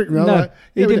mind tricked me. I'm No, like,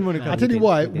 he we didn't did. want to come. I tell you He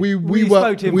why. didn't. We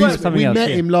spoke to him we about something else, met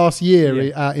yeah. him last year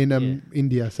Yeah. in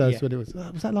India. So that's Yeah. what it was.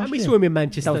 Was that last And we year? saw him in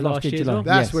Manchester That was last year as July. well.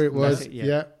 That's Yes, where it was. that's it,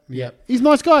 Yeah. yeah. He's a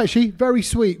nice guy, actually. Very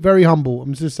sweet, very humble.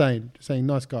 I'm just saying,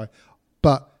 nice guy,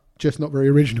 but just not very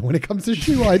original when it comes to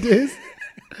shoe ideas.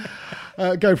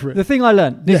 Go for it. The thing I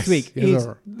learned this Yes, week yes, is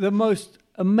sir. the most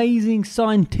amazing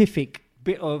scientific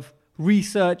bit of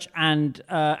research, and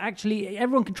actually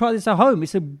everyone can try this at home.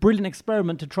 It's a brilliant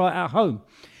experiment to try at home.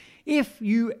 If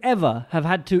you ever have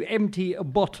had to empty a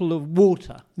bottle of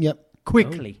water Yep.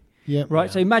 quickly, Yep.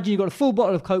 right? So imagine you've got a full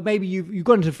bottle of Coke. Maybe you've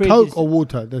gone into the fridge. Coke or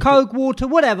water? Coke, water,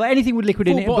 whatever, anything with liquid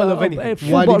in Full it. bottle but of anything. a full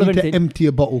Why do bottle you of need to anything. empty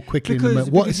a bottle quickly? in the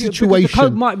moment? What because the Coke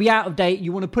situation? might be out of date.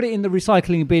 You want to put it in the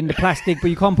recycling bin, the plastic, but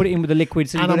you can't put it in with the liquid.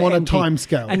 So And you've I'm got to on a empty. time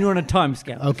scale. And you're on a time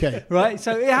scale. Okay. Right?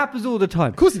 So it happens all the time.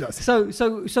 Of course it does.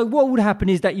 So what would happen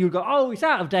is that you would go, oh, it's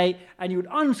out of date, and you would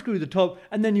unscrew the top,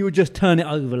 and then you would just turn it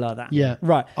over like that. Yeah.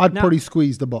 Right. I'd Now, probably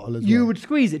squeeze the bottle as well. you would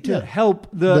squeeze it to Yeah. help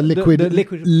the liquid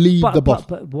leave but, the bottle.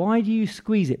 But why do you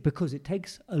squeeze it? Because it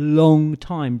takes a long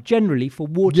time, generally, for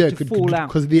water to fall out.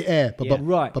 because of the air. Yeah.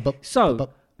 Right. So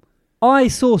I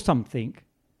saw something,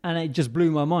 and it just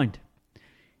blew my mind.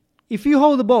 If you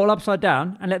hold the bottle upside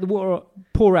down and let the water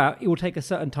pour out, it will take a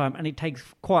certain time, and it takes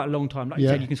quite a long time. Like you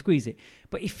Yeah. said, you can squeeze it.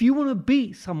 But if you want to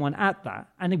beat someone at that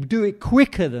and do it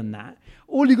quicker than that,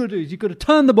 all you got to do is you've got to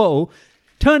turn the bottle,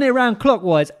 turn it around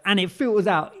clockwise, and it filters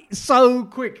out so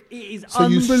quick. It is So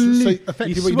you unbelievable.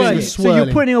 effectively what you're doing is So you're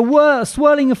swirling. putting a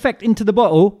swirling effect into the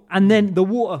bottle, and then the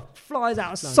water flies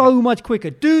out so much quicker.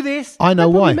 Do this. I know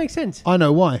That probably why. makes sense. I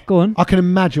know why. Go on. I can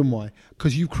imagine why.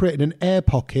 Because you've created an air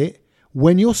pocket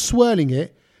when you're swirling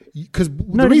it. Because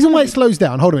the reason why it slows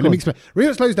down. Hold on, let me explain. The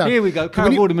reason it slows down. Here we go, 'cause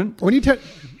when Carol you- Vorderman. When you turn,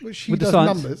 she With the does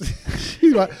science. numbers.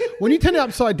 She's like, when you turn it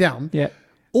upside down. Yeah.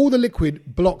 All the liquid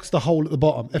blocks the hole at the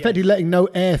bottom, effectively letting no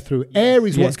air through. Air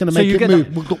is Yeah. what's going to So make you it get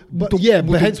move. that-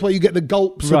 But hence why you get the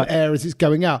gulps Right. of air as it's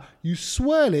going out. You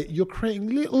swirl it, you're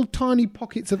creating little tiny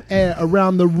pockets of air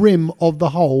around the rim of the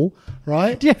hole,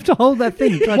 right? Do you have to hold that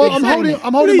thing? Well, I'm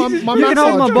holding my You can hold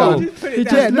massage my gun. bottle.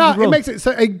 Yeah, no, it makes it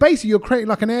so. Basically, you're creating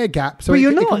like an air gap. So But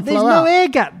you're it not. can There's flow no out. air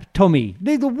gap, Tommy.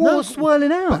 There's the water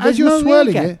swirling out. But There's as you're no air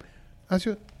swirling gap. it,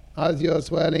 as you're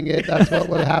swirling it, that's what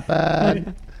will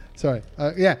happen. Sorry,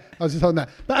 yeah, I was just holding that.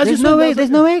 But as There's you're no swirling, air. There's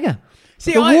no air gap.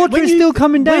 See, The water when is you- still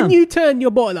coming down. When you turn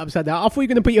your bottle upside down, I thought you were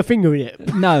going to put your finger in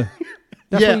it. No.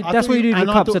 That's Yeah, what, I that's thought what you do you- to and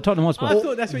the I cups thought- at Tottenham Hotspur. I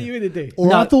thought that's what you were going to do. Or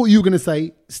No. I thought you were going to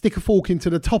say stick a fork into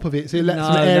the top of it so it lets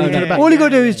some air into the back. All you got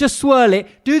to do is just swirl it.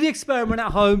 Do the experiment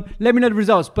at home. Let me know the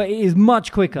results. But it is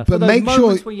much quicker. For But those make sure-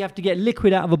 moments where you have to get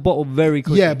liquid out of a bottle very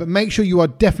quickly. Yeah, but make sure you are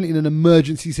definitely in an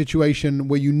emergency situation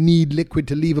where you need liquid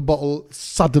to leave a bottle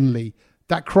suddenly.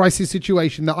 That crisis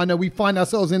situation that I know we find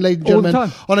ourselves in, ladies and All the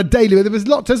gentlemen, time. on a daily. There's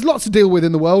lots to deal with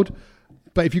in the world.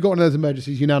 But if you've got one of those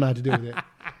emergencies, you now know how to deal with it.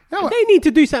 You know what? They need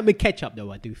to do something with ketchup,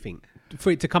 though, I do think,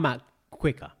 for it to come out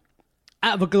quicker.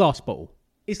 Out of a glass bottle.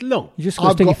 It's long. You just got to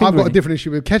I've stick your got finger a in it. different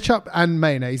issue with ketchup and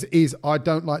mayonnaise is I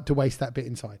don't like to waste that bit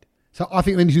inside. So I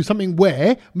think they need to do something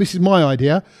where, this is my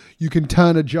idea, you can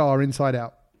turn a jar inside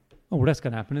out. Oh, well, that's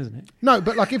going to happen, isn't it? No,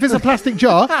 but like if it's a plastic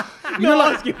jar, you know,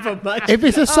 like asking for much. if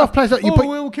it's a soft plastic, you Oh, put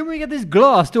well, can we get this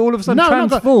glass to all of a sudden no,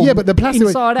 transform? yeah, but the plastic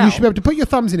inside you out. should be able to put your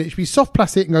thumbs in it. It should be soft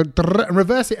plastic and go drrrr and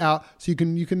reverse it out, so you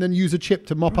can then use a chip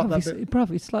to mop up that bit.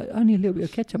 Bruv, it's like only a little bit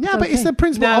of ketchup. Yeah, but it's the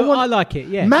principle. No, I want. like it,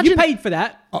 yeah. Imagine- You paid for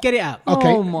that. Get it out. Okay.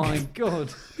 Oh my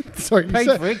god! Sorry, paid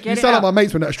you for it, get you it sound like out. my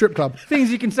mates when at a strip club. Things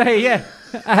you can say, yeah,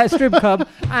 at a strip club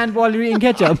and while you're eating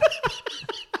ketchup.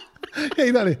 Yeah,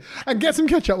 exactly. And get some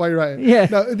ketchup while you're at it.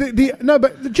 Yeah. No,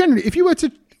 but generally, if you were to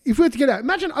get out,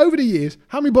 imagine over the years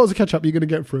how many bottles of ketchup you're going to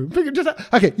get through. Figure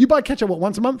okay, you buy ketchup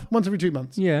once a month, once every 2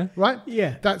 months. Yeah. Right.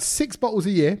 Yeah. That's 6 bottles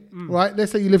a year. Right.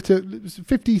 Let's say you live to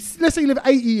 50. Let's say you live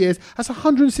 80 years. That's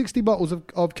 160 bottles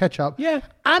of ketchup. Yeah.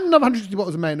 And another 160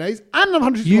 bottles of mayonnaise. And another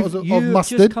 160 bottles of You've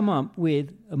mustard. just come up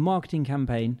with a marketing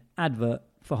campaign advert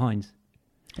for Heinz.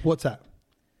 What's that?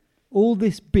 all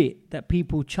this bit that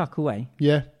people chuck away,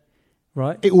 Yeah.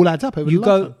 right? It all adds up over You the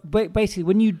go lifetime. basically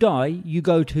when you die, you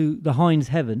go to the Heinz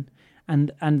heaven,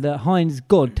 and the Heinz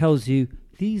God tells you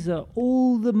these are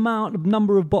all the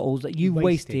number of bottles that you've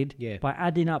wasted by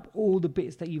adding up all the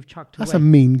bits that you've chucked away. That's a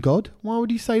mean God. Why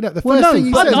would you say that? The Well, first thing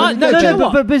he says.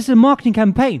 but it's a marketing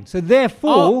campaign, so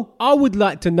therefore. I would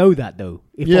like to know that though.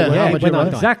 If Yeah, I were- how much when it I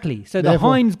was. die. Exactly. So Therefore.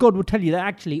 the Heinz God will tell you that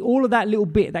actually all of that little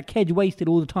bit that Kedge wasted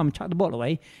all the time and chucked the bottle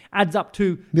away adds up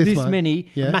to This this one. many.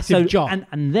 Yeah. Massive jar.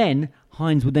 And then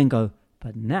Heinz would then go,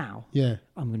 but now Yeah.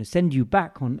 I'm going to send you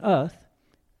back on Earth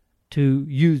to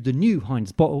use the new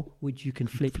Heinz bottle, which you can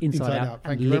flip inside out.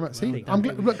 Thank and you very lick much. See, the I'm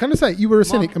thing. look, can I say you were a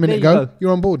cynic Mark, a minute there you ago? go.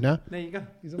 You're on board now. There you go.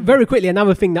 Very quickly,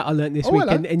 another thing that I learned this Oh, week,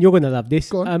 hello. and you're going to love this.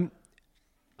 Go on.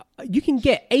 You can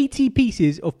get 80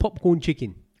 pieces of popcorn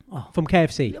chicken from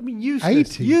KFC. I mean, useless.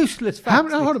 80? Useless facts. How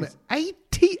many? Hold on a minute.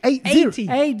 80? 80?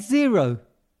 80.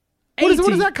 What does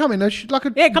 80. that come in? Like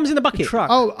a Yeah, it comes in a bucket. Truck.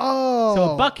 Oh.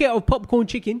 So a bucket of popcorn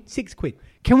chicken, £6.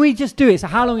 Can we just do it? So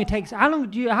how long it takes? How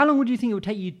long would you think it would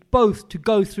take you both to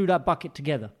go through that bucket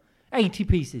together? 80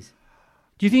 pieces.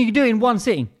 Do you think you could do it in one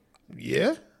sitting?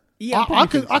 Yeah. Yeah, I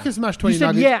can smash 20 You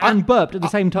said nuggets. and burped at the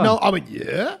same time. No, I went,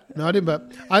 yeah. No, I didn't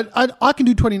burp. I can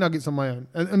do 20 nuggets on my own.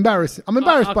 Embarrassing. I'm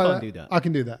embarrassed I by can't that. do that. I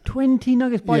can do that. 20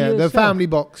 nuggets by yourself. the family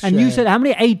box. And you said how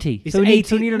many? 80. It's so we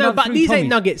need 80. no, No, but three these ain't Tommies.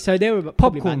 nuggets, so they were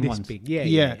probably Popcorn about this ones. big. Yeah.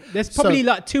 Yeah. There's So- probably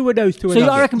like two of those to a So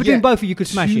nugget. I reckon between both of you could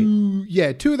smash it.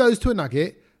 Yeah, two of those to a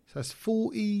nugget. So that's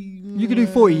 40. You could do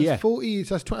 40, yeah. 40.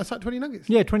 So that's like 20 nuggets.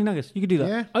 Yeah, 20 nuggets. You could do that.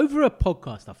 Yeah. Over a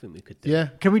podcast, I think we could do. Yeah.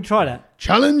 Can we try that?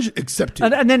 Challenge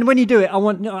accepted. And then when you do it, I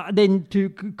want then to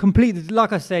complete it.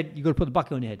 Like I said, you got to put the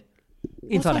bucket on your head,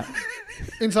 inside out.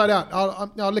 Inside out.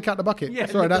 I'll lick out the bucket. Yeah,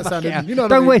 Sorry, lick that the bucket sounded. out. You know what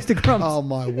Don't I mean? waste the crumbs. Oh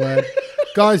my word,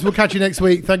 guys! We'll catch you next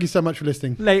week. Thank you so much for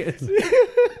listening. Later.